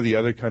one or the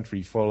other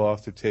country fall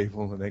off the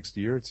table in the next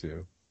year or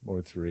two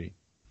or three.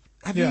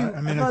 Have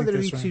either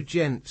of you two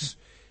gents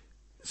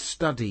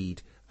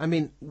studied? I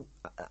mean,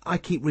 I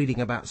keep reading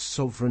about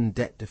sovereign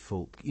debt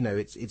default.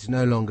 It's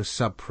no longer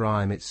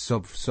subprime; it's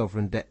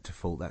sovereign debt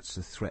default. That's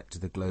the threat to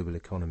the global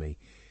economy.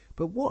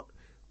 But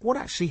what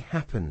actually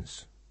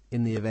happens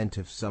in the event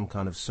of some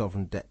kind of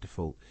sovereign debt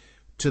default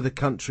to the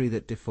country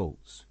that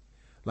defaults?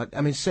 Like,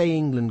 I mean, say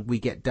England, we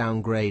get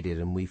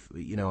downgraded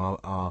and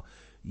our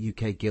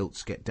UK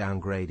gilts get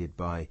downgraded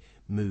by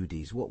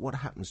Moody's. What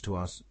happens to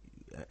us,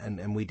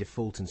 and we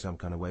default in some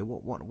kind of way?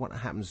 What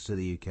happens to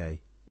the UK?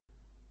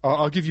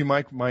 I'll give you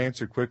my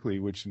answer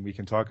quickly, which we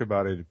can talk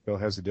about it. If Bill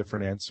has a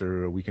different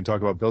answer, or we can talk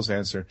about Bill's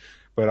answer.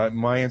 But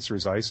my answer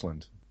is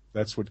Iceland.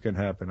 That's what can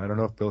happen. I don't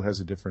know if Bill has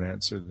a different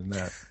answer than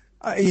that.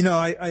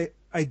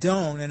 I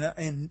don't,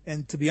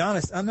 and to be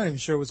honest, I'm not even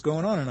sure what's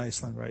going on in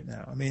Iceland right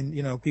now. I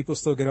mean, people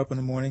still get up in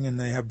the morning and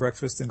they have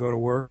breakfast and go to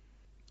work.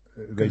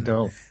 They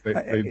don't.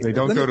 They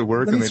don't go to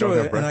work and they don't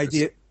have breakfast.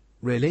 Idea.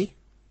 Really?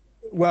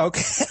 Well,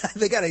 okay.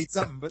 They got to eat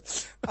something,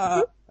 but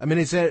I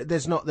mean,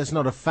 there's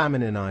not a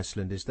famine in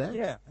Iceland, is there?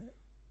 Yeah.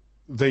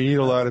 They eat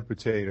a lot of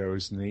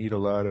potatoes, and they eat a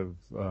lot of.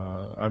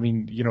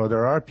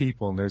 There are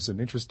people, and there's an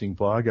interesting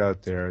blog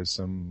out there.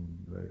 A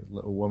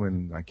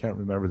woman, I can't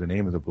remember the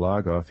name of the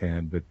blog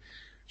offhand, but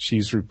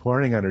she's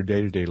reporting on her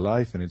day-to-day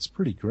life, and it's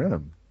pretty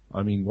grim.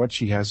 I mean, what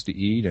she has to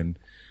eat and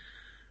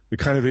the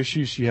kind of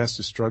issues she has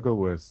to struggle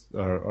with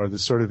are the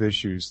sort of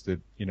issues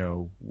that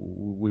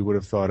we would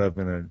have thought of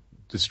in a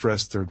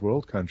distressed third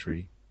world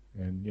country,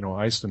 and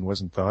Iceland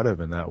wasn't thought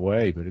of in that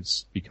way, but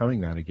it's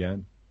becoming that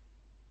again.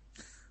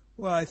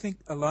 Well, I think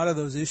a lot of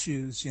those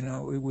issues, it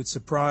would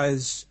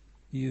surprise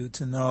you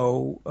to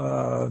know,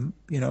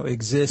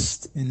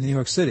 exist in New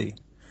York City.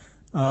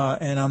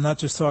 And I'm not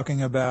just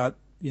talking about,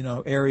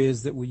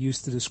 areas that we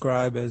used to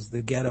describe as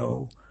the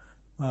ghetto.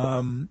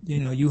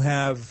 You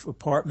have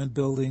apartment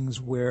buildings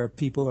where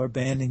people are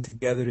banding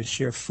together to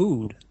share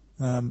food,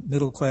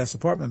 middle-class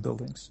apartment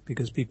buildings,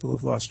 because people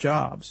have lost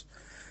jobs.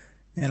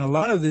 And a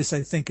lot of this,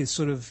 I think, is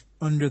sort of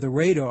under the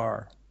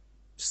radar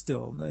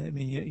still. I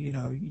mean,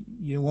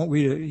 you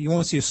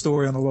won't see a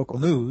story on the local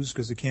news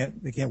because they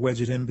can't wedge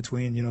it in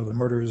between, the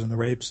murders and the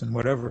rapes and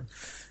whatever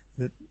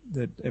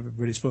that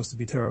everybody's supposed to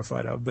be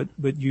terrified of.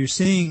 But you're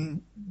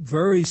seeing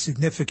very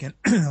significant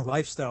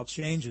lifestyle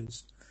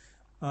changes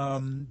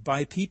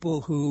by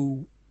people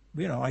who,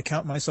 I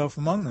count myself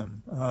among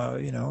them,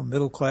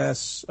 middle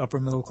class, upper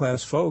middle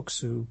class folks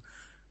who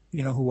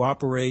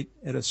operate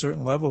at a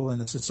certain level in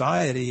the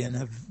society and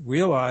have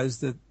realized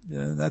that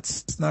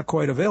that's not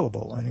quite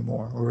available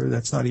anymore, or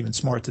that's not even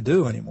smart to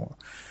do anymore,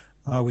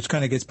 which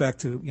kind of gets back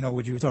to,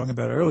 what you were talking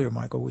about earlier,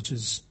 Michael, which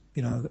is,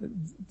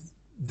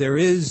 there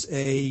is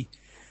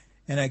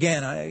and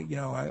again,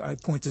 I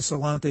point to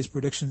Salante's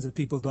predictions that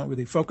people don't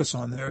really focus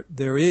on.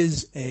 There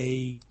is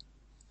a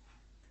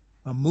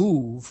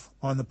move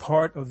on the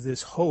part of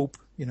this hope,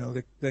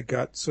 that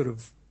got sort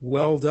of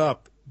welled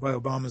up by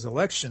Obama's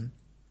election.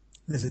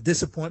 There's a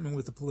disappointment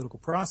with the political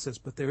process,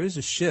 but there is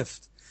a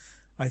shift,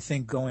 I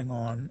think, going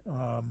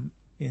on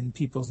in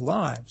people's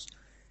lives.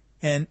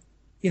 And,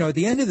 at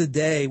the end of the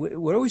day,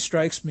 what always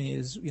strikes me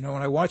is, when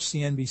I watch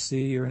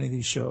CNBC or any of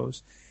these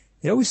shows,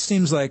 it always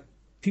seems like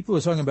people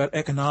are talking about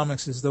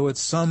economics as though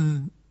it's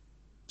some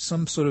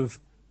sort of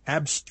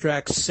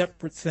abstract,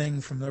 separate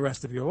thing from the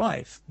rest of your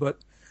life. But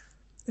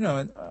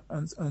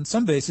on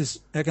some basis,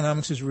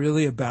 economics is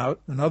really about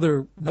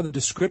another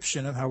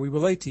description of how we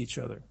relate to each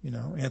other.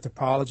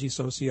 Anthropology,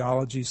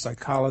 sociology,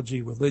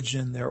 psychology,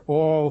 religion, they're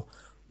all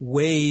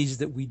ways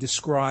that we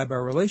describe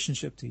our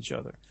relationship to each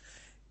other.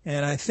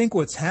 And I think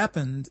what's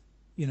happened,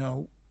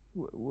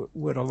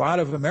 what a lot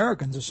of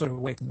Americans are sort of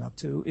waking up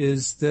to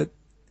is that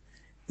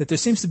there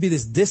seems to be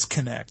this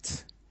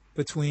disconnect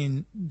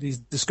between these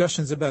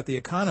discussions about the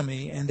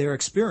economy and their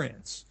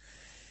experience.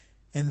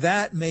 And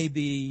that may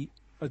be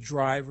a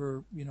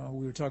driver, we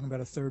were talking about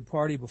a third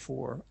party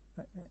before,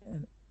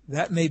 and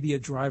that may be a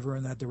driver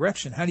in that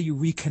direction. How do you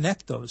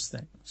reconnect those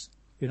things?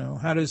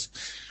 How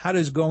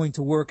does going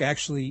to work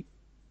actually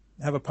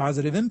have a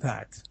positive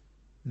impact?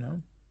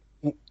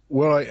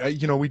 Well,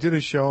 we did a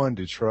show in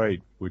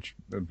Detroit, which,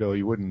 Bill,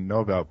 you wouldn't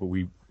know about, but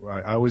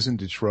I was in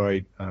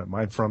Detroit.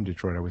 I'm from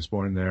Detroit. I was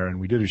born there, and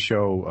we did a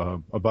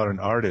show about an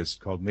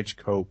artist called Mitch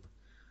Cope,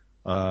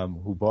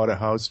 who bought a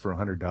house for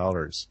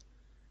 $100.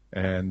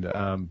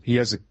 And he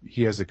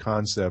has a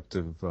concept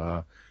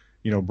of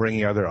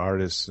bringing other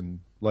artists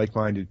and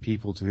like-minded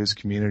people to his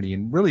community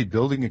and really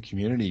building a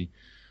community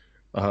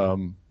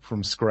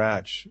from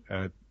scratch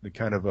at the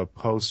kind of a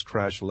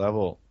post-crash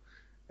level.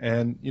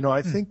 And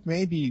I think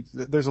maybe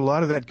there's a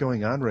lot of that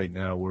going on right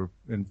now.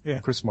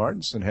 Chris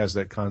Martenson has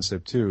that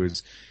concept too.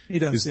 He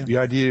does. The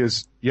idea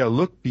is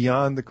look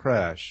beyond the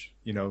crash.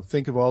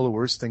 Think of all the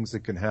worst things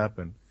that can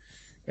happen,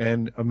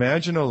 and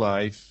imagine a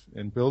life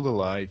and build a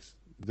life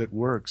that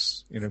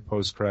works in a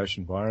post-crash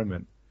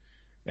environment.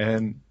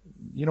 And,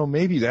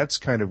 maybe that's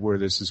kind of where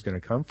this is going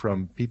to come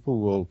from. People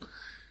will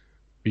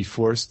be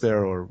forced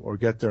there or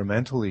get there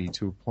mentally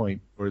to a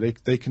point where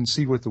they can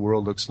see what the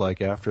world looks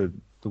like after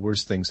the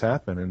worst things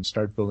happen and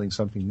start building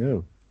something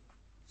new.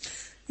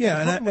 Yeah,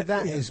 and the problem with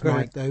that is,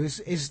 Mike, though,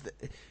 is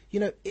that,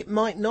 it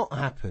might not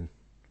happen.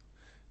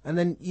 And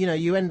then,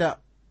 you end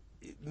up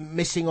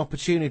missing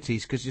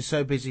opportunities because you're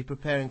so busy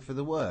preparing for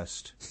the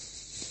worst.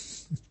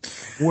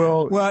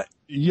 Well,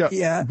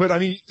 yeah. But I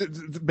mean,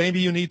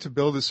 maybe you need to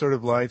build a sort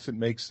of life that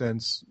makes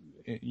sense.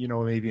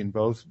 Maybe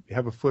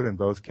have a foot in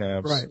both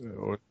camps, right.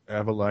 Or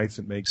have a life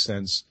that makes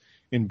sense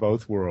in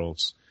both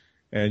worlds.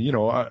 And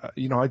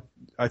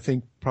I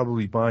think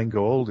probably buying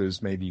gold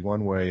is maybe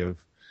one way of,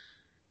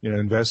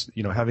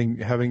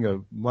 having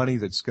a money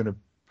that's going to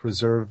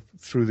preserve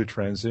through the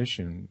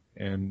transition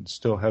and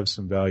still have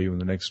some value in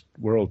the next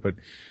world. But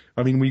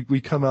I mean,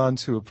 we come on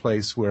to a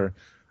place where,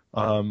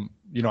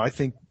 I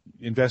think,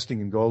 investing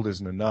in gold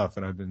isn't enough,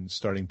 and I've been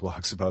starting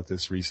blogs about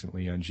this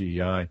recently on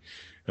GEI,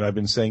 and I've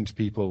been saying to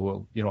people,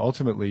 well,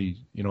 ultimately,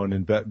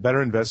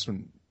 better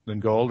investment than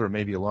gold, or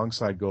maybe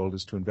alongside gold,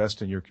 is to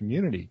invest in your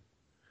community.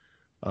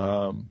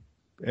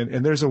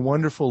 And there's a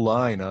wonderful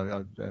line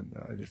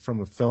from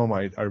a film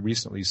I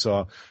recently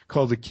saw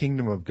called The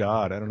Kingdom of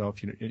God. I don't know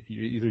if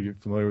you're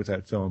familiar with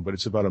that film, but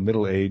it's about a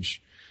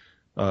middle-aged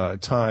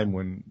time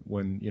when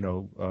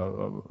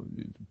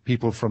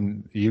people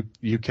from the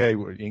UK,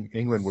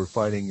 England, were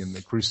fighting in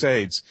the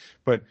Crusades.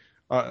 But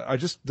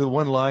the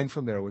one line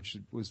from there, which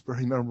was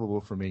very memorable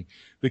for me,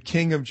 the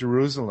King of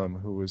Jerusalem,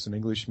 who was an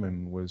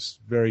Englishman, was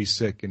very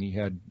sick, and he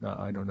had,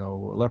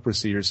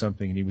 leprosy or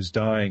something, and he was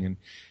dying, and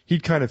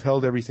he'd kind of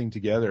held everything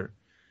together.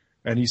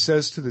 And he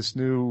says to this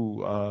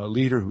new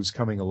leader who's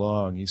coming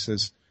along, he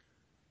says,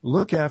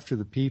 look after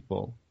the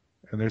people,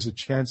 and there's a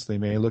chance they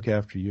may look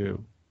after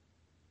you.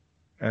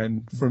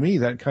 And for me,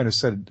 that kind of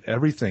said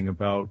everything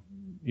about,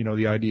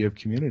 the idea of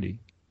community.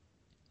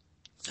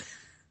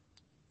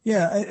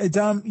 Yeah,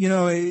 Dom,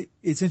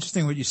 it's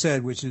interesting what you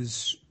said, which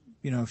is,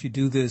 if you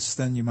do this,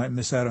 then you might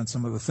miss out on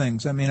some of the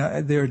things. I mean,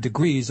 there are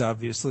degrees,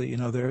 obviously.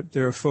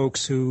 There are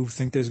folks who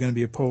think there's going to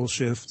be a pole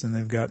shift, and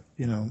they've got,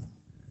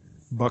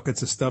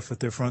 buckets of stuff at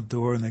their front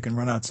door, and they can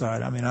run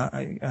outside. I mean,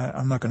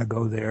 I'm not going to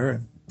go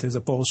there. There's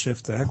a pole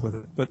shift, to heck with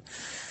it. But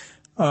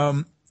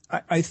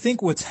I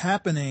think what's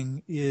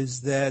happening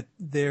is that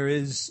there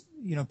is,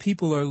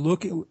 people are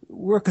looking.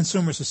 We're a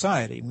consumer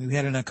society. We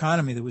had an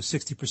economy that was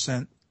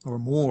 60% or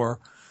more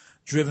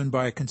driven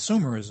by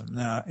consumerism.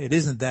 Now, it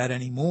isn't that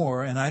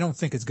anymore, and I don't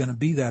think it's going to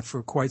be that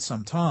for quite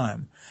some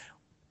time.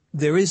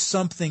 There is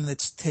something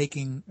that's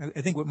taking, I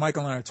think what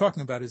Michael and I are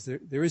talking about is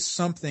there is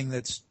something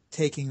that's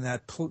taking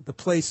the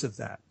place of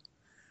that.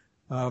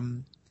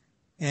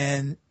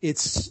 And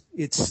it's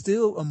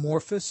still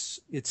amorphous.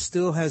 It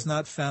still has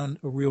not found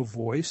a real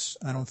voice,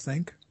 I don't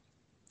think.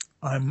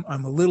 I'm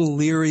a little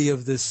leery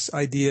of this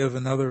idea of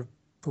another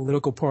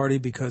political party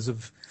because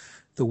of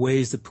the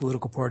ways that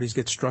political parties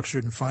get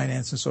structured and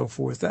financed and so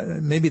forth.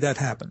 Maybe that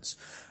happens.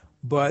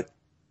 But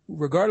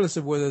regardless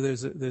of whether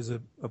there's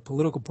a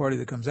political party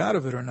that comes out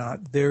of it or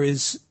not, there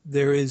is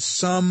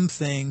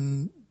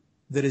something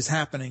that is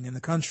happening in the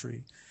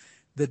country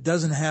that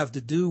doesn't have to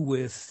do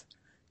with,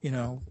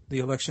 the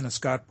election of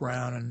Scott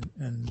Brown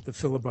and the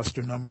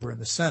filibuster number in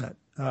the Senate.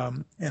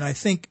 And I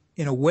think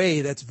in a way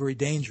that's very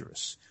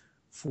dangerous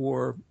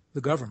for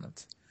the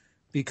government,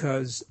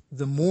 because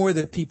the more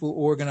that people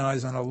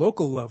organize on a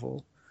local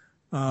level,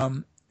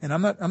 and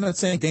I'm not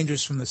saying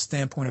dangerous from the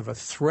standpoint of a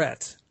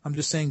threat. I'm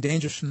just saying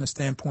dangerous from the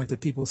standpoint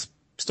that people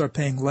start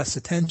paying less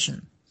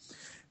attention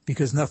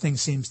because nothing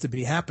seems to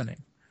be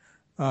happening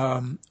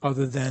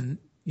other than,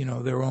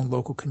 their own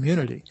local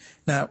community.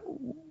 Now,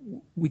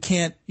 we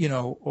can't,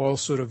 all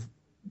sort of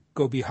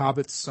go be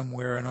hobbits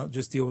somewhere and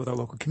just deal with our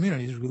local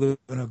communities. We live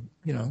in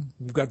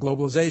we've got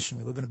globalization.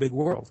 We live in a big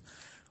world.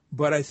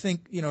 But I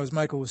think, as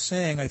Michael was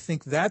saying, I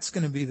think that's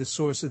going to be the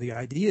source of the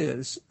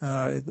ideas.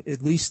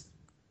 At least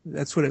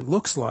that's what it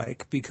looks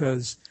like,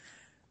 because,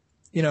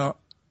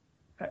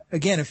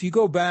 again, if you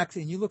go back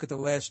and you look at the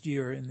last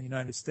year in the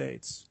United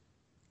States,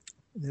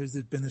 there's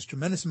been this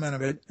tremendous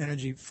amount of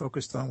energy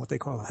focused on what they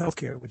call health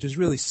care, which is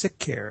really sick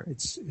care.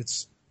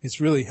 It's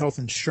really health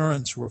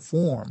insurance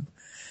reform.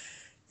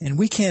 And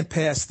we can't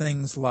pass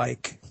things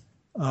like,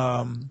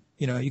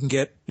 you can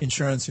get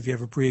insurance if you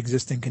have a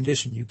pre-existing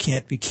condition. You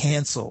can't be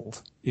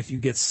canceled if you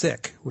get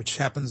sick, which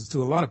happens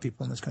to a lot of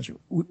people in this country.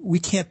 We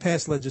can't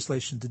pass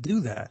legislation to do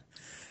that.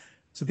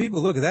 So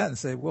people look at that and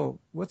say, well,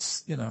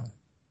 what's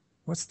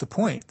the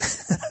point?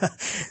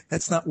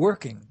 That's not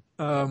working.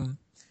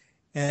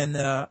 And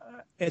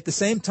at the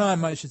same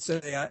time, I should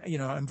say,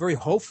 I'm very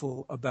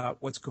hopeful about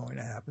what's going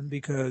to happen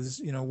because,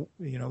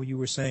 you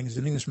were saying as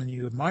an Englishman,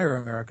 you admire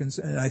Americans.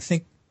 And I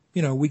think,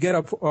 we get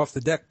up off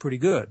the deck pretty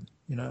good.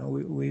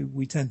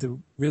 We tend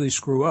to really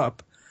screw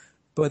up,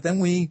 but then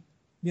we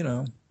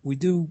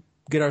do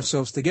get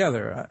ourselves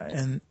together.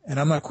 And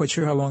I'm not quite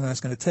sure how long that's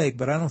going to take,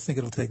 but I don't think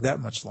it'll take that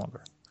much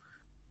longer.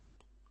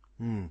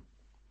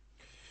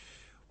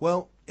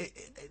 Well,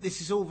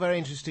 this is all very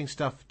interesting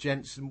stuff,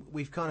 gents.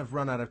 We've kind of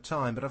run out of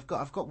time, but I've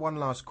got one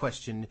last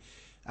question.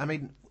 I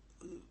mean,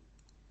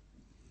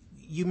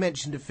 you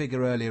mentioned a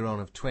figure earlier on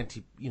of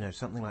 20,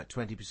 something like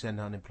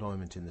 20%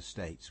 unemployment in the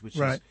States, which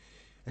is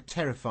a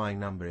terrifying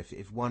number.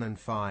 If 1 in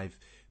 5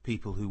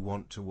 people who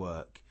want to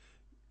work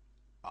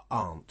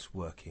aren't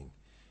working,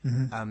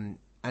 and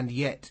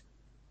yet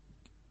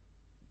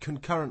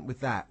concurrent with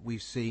that,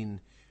 we've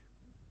seen,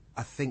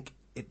 I think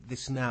it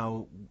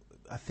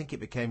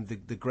became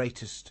the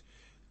greatest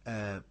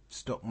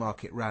stock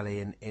market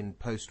rally in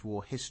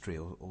post-war history,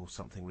 or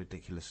something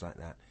ridiculous like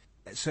that.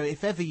 So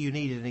if ever you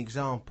needed an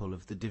example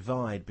of the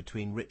divide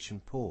between rich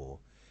and poor,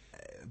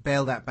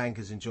 bailed-out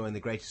bankers enjoying the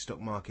greatest stock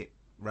market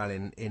rally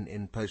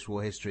in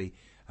post-war history,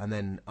 and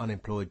then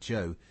unemployed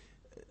Joe,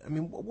 I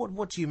mean,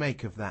 what do you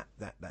make of that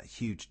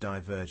huge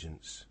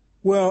divergence?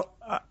 Well,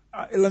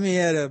 let me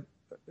add a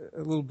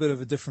little bit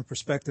of a different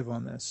perspective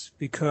on this,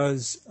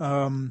 because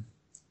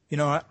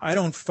I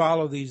don't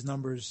follow these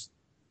numbers,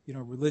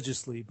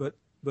 religiously, but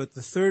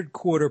the third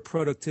quarter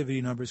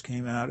productivity numbers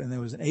came out, and there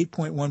was an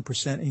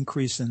 8.1%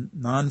 increase in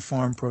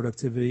non-farm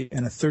productivity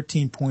and a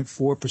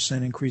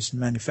 13.4% increase in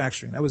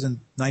manufacturing. That was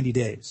in 90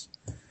 days.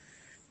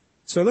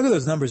 So I look at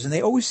those numbers, and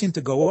they always seem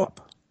to go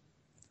up.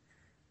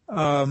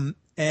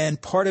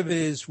 And part of it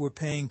is we're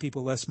paying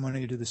people less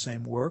money to do the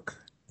same work.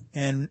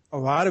 And a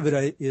lot of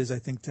it is, I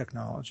think,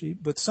 technology.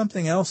 But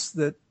something else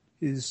that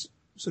is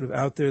sort of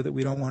out there that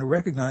we don't want to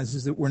recognize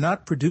is that we're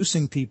not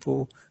producing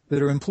people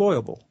that are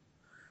employable.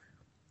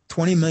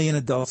 20 million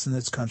adults in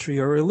this country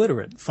are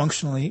illiterate,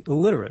 functionally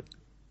illiterate.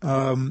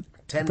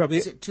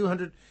 Is it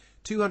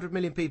 200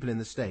 million people in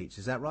the States,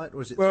 is that right?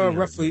 Or is it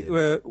roughly,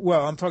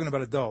 I'm talking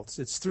about adults.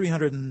 It's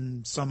 300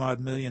 and some odd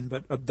million,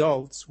 but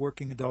adults,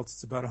 working adults,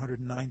 it's about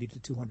 190 to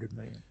 200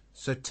 million.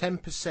 So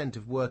 10%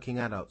 of working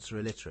adults are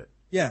illiterate?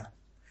 Yeah.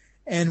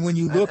 And when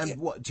you look and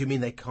what, do you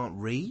mean they can't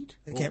read?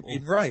 They can't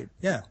read and write,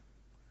 yeah.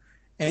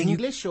 And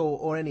English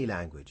or any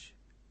language?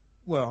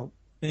 Well,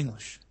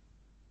 English.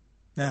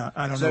 Now,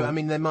 I don't know. So, I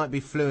mean, they might be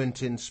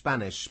fluent in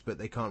Spanish, but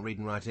they can't read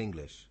and write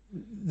English.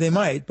 They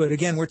might, but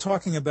again, we're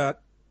talking about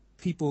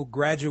people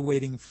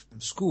graduating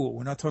from school.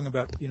 We're not talking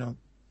about,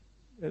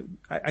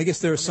 I guess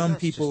there are some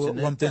people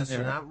lumped in there.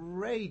 That's an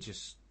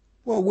outrageous.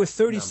 Well, we're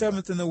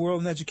 37th in the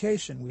world in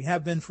education. We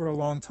have been for a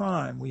long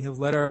time. We have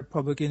let our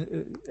public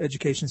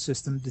education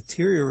system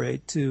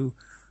deteriorate to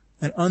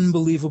an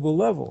unbelievable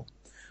level.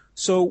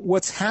 So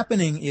what's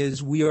happening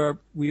is we are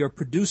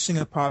producing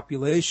a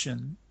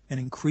population, an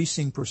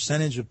increasing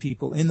percentage of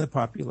people in the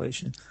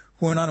population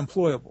who are not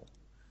employable.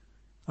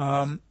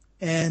 But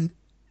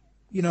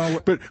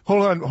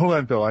hold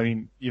on, Bill. I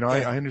mean,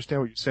 I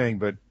understand what you're saying,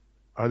 but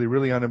are they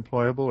really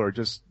unemployable, or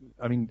just?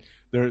 I mean,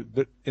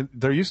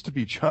 there used to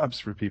be jobs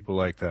for people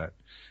like that,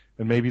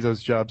 and maybe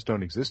those jobs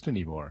don't exist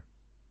anymore.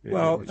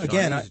 Well,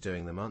 again, Chinese are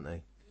doing them, aren't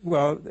they?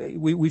 Well,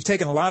 we've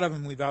taken a lot of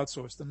them. We've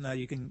outsourced them. Now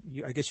I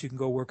guess you can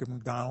go work at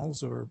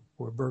McDonald's or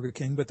Burger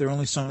King, but there are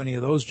only so many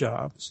of those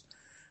jobs.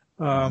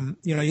 You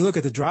look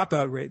at the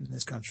dropout rate in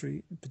this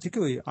country,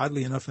 particularly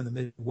oddly enough in the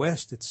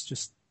Midwest, it's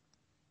just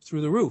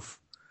through the roof.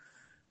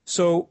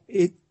 So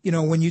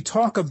when you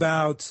talk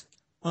about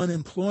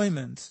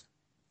unemployment,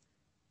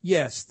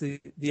 yes, the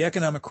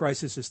economic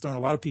crisis has thrown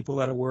a lot of people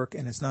out of work,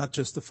 and it's not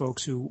just the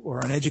folks who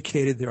are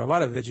uneducated. There are a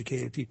lot of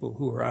educated people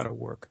who are out of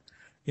work.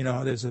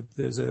 There's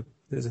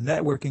a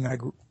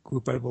networking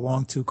group I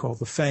belong to called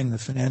the FENG, the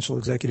Financial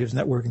Executives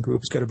Networking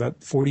Group. It's got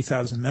about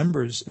 40,000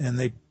 members, and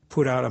they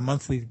put out a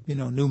monthly,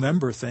 new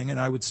member thing. And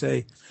I would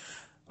say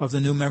of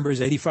the new members,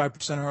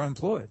 85% are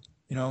unemployed.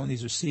 And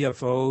these are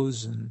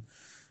CFOs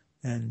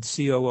and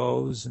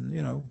COOs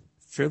and,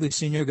 fairly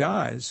senior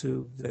guys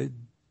who they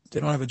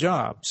don't have a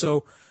job.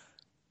 So,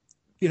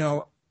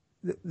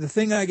 the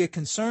thing I get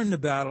concerned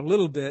about a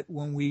little bit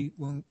when we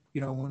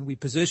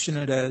position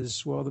it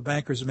as, well, the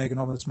bankers are making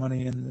all this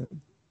money and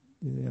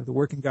the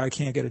working guy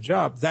can't get a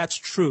job. That's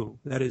true.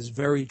 That is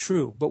very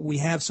true. But we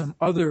have some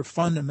other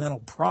fundamental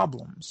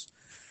problems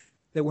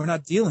that we're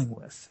not dealing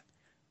with.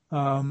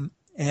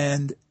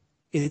 And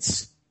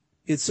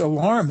it's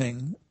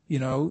alarming,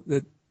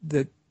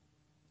 that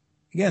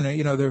again,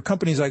 there are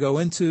companies I go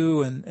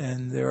into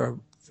and they're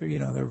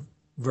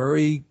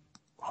very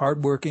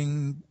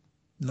hardworking,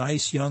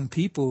 nice young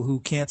people who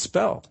can't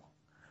spell,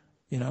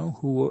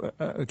 who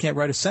can't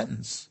write a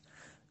sentence.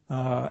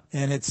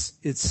 And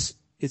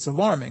it's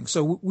alarming.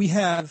 So we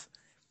have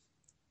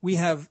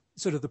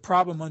sort of the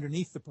problem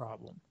underneath the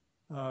problem,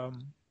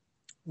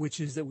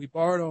 which is that we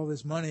borrowed all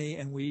this money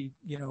and we,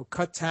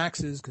 cut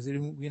taxes because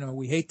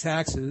we hate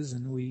taxes,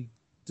 and we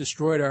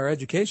destroyed our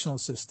educational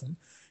system.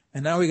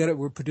 And now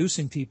we're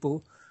producing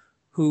people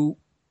who,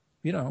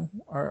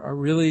 are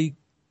really,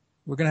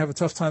 we're going to have a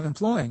tough time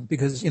employing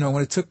because,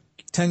 when it took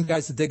 10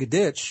 guys to dig a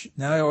ditch,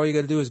 now all you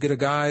got to do is get a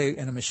guy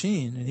and a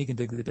machine and he can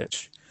dig the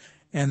ditch.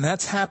 And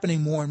that's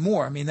happening more and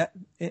more. I mean, that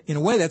in a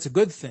way, that's a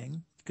good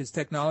thing because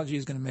technology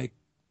is going to make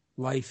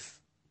life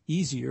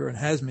easier and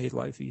has made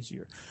life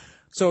easier.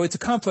 So it's a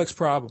complex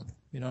problem,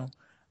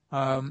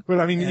 But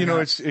I mean,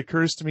 it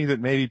occurs to me that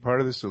maybe part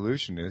of the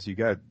solution is you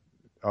got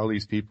all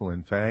these people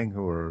in FANG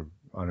who are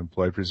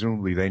unemployed.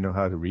 Presumably they know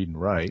how to read and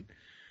write.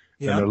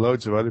 Yeah. And there are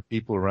loads of other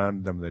people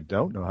around them that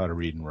don't know how to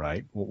read and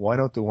write. Well, why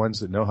don't the ones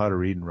that know how to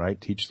read and write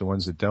teach the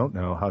ones that don't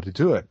know how to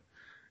do it?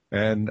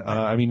 And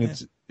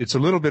it's a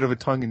little bit of a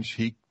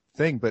tongue-in-cheek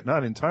thing, but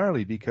not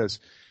entirely, because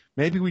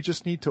maybe we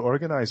just need to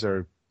organize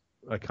our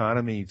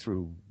economy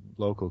through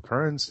local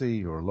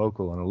currency or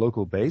on a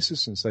local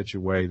basis in such a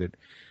way that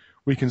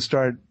we can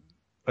start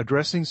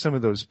addressing some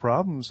of those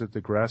problems at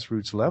the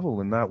grassroots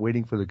level and not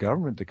waiting for the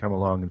government to come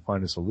along and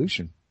find a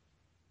solution.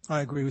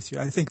 I agree with you.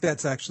 I think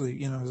that's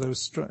actually, as I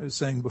was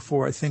saying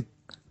before, I think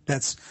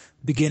that's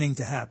beginning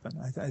to happen.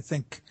 I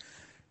think,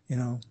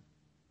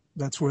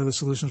 that's where the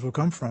solutions will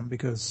come from,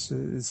 because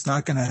it's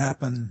not going to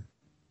happen.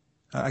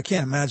 I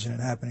can't imagine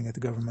it happening at the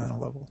governmental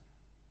level.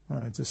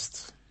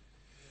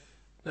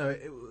 No,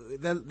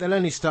 they'll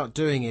only start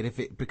doing it if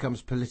it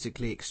becomes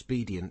politically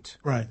expedient.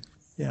 Right.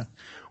 Yeah.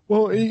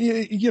 Well,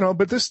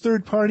 but this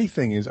third party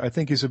thing I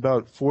think is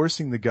about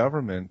forcing the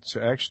government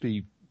to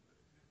actually,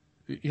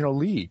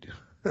 lead,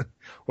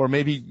 or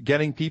maybe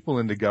getting people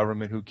into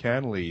government who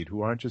can lead,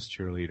 who aren't just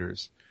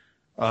cheerleaders.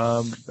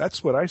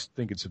 That's what I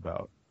think it's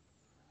about.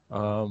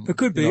 It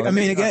could be. I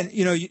mean, again,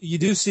 you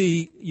do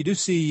see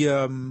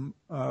at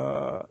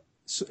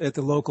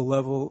the local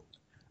level.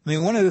 I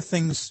mean, one of the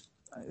things,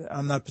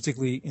 I'm not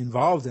particularly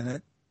involved in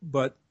it,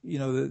 but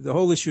the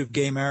whole issue of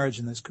gay marriage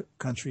in this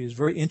country is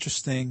very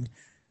interesting.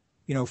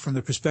 From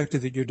the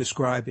perspective that you're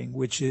describing,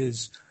 which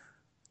is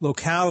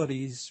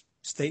localities,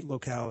 state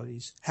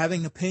localities,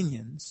 having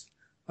opinions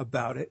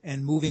about it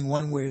and moving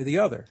one way or the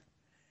other.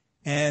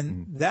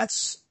 And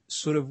that's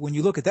sort of, when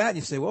you look at that and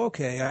you say, well,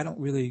 okay,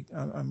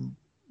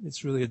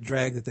 it's really a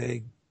drag that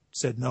they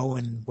said no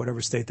in whatever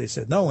state they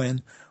said no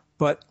in,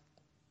 but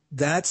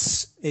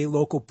that's a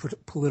local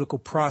political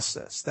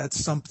process.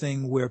 That's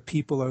something where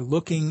people are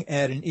looking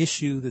at an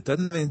issue that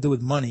doesn't have anything to do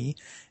with money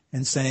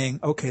and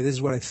saying, okay, this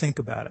is what I think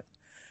about it.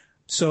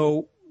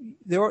 So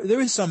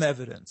there is some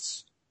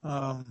evidence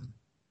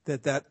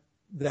that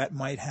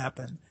might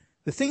happen.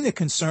 The thing that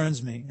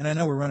concerns me, and I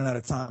know we're running out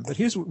of time, but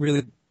here's what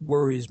really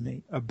worries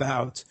me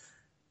about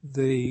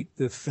the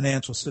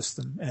financial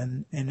system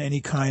and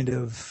any kind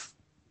of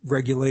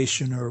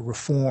regulation or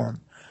reform.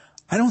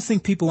 I don't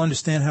think people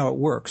understand how it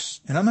works.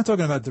 And I'm not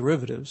talking about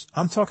derivatives.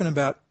 I'm talking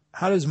about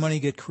how does money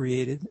get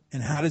created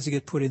and how does it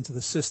get put into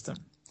the system.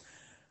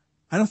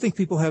 I don't think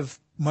people have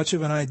much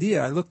of an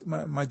idea.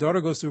 My daughter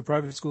goes to a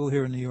private school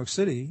here in New York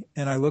City,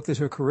 and I looked at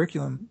her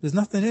curriculum. There's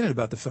nothing in it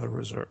about the Federal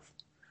Reserve.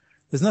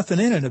 There's nothing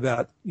in it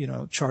about,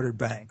 chartered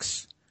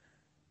banks.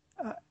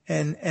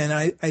 And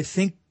I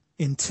think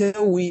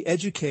until we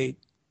educate,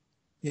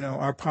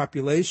 our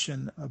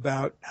population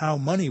about how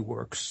money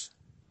works,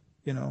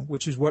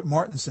 which is what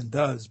Martinson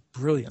does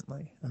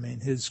brilliantly. I mean,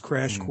 his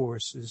crash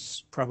course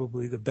is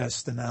probably the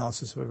best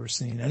analysis I've ever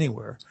seen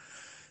anywhere.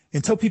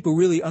 Until people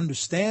really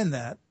understand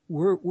that,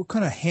 we're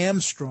kind of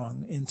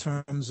hamstrung in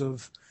terms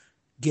of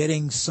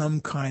getting some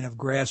kind of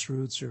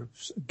grassroots or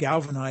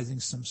galvanizing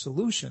some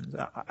solutions.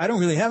 I don't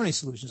really have any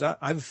solutions.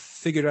 I've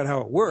figured out how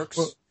it works,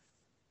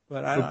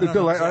 but I don't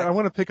Bill, know. I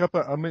want to pick up.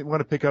 I want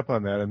to pick up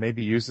on that and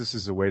maybe use this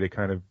as a way to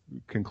kind of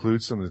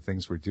conclude some of the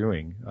things we're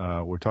talking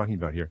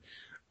about here.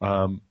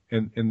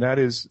 And that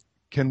is,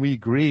 can we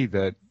agree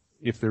that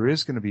if there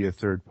is going to be a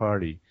third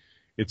party,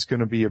 it's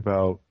going to be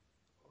about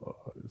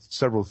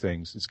several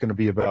things. It's going to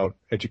be about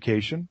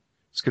education.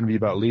 It's going to be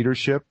about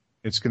leadership.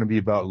 It's going to be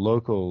about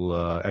local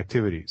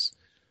activities.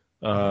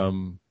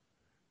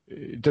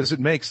 Does it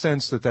make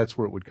sense that that's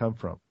where it would come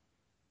from?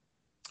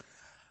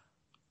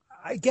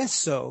 I guess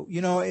so.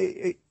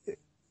 I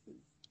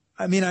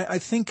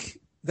think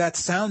that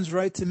sounds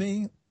right to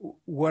me.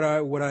 What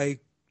I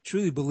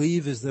truly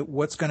believe is that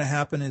what's going to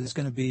happen is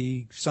going to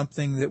be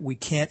something that we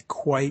can't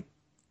quite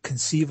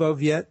conceive of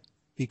yet,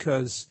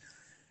 because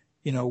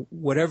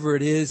whatever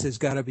it is has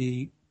got to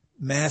be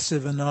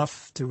massive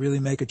enough to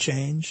really make a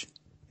change,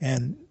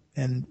 and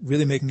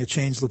really making a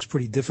change looks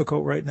pretty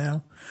difficult right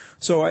now.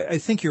 So I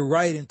think you're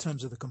right in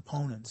terms of the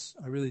components.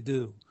 I really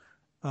do.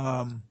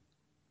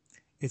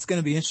 It's going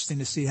to be interesting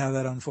to see how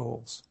that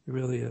unfolds. It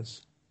really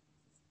is.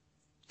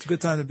 It's a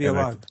good time to be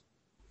alive.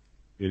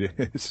 It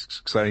is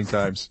exciting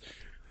times.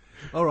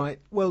 All right.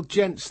 Well,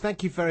 gents,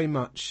 thank you very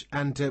much.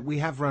 And we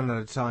have run out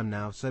of time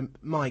now. So,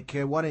 Mike,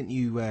 why don't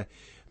you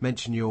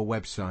mention your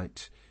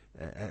website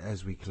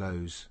as we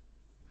close?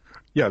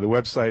 Yeah, the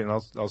website, and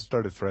I'll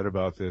start a thread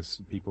about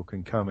this. People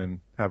can come and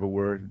have a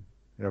word,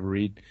 have a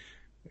read.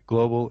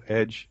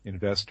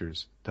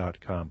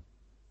 GlobalEdgeInvestors.com.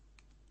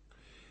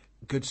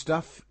 Good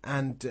stuff.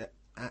 And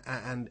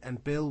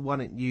Bill, why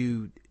don't do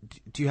you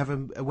have a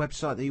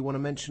website that you want to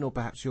mention, or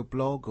perhaps your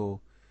blog, or?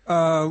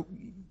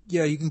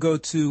 Yeah, you can go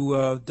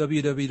to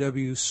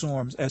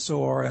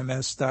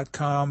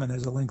www.sorms.com, and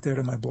there's a link there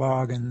to my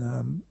blog,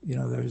 and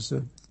there's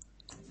a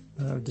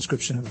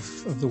description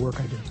of the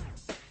work I do.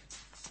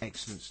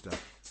 Excellent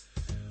stuff.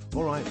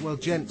 All right, well,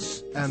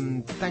 gents,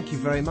 thank you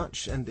very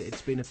much, and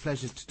it's been a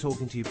pleasure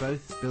talking to you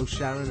both, Bill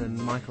Sharon and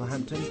Michael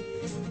Hampton.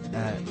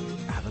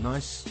 Have a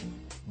nice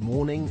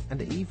morning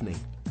and evening,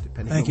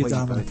 depending on where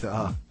Dominic. You both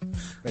are.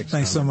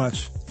 Thanks so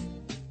much.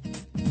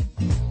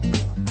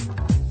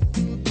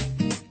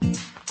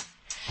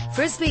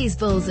 Frisbee's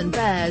Bulls and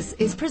Bears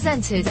is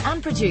presented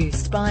and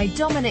produced by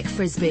Dominic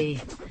Frisbee.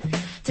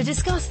 To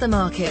discuss the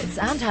markets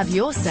and have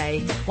your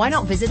say, why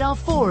not visit our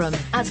forum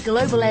at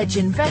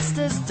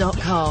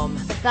globaledgeinvestors.com.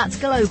 That's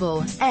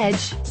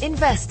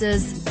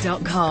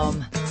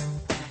globaledgeinvestors.com.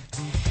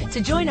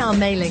 To join our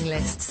mailing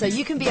list so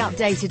you can be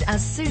updated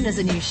as soon as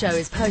a new show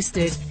is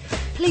posted,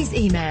 please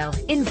email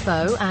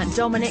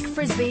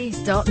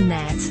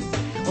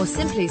info@dominicfrisbee.net or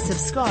simply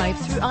subscribe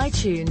through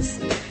iTunes.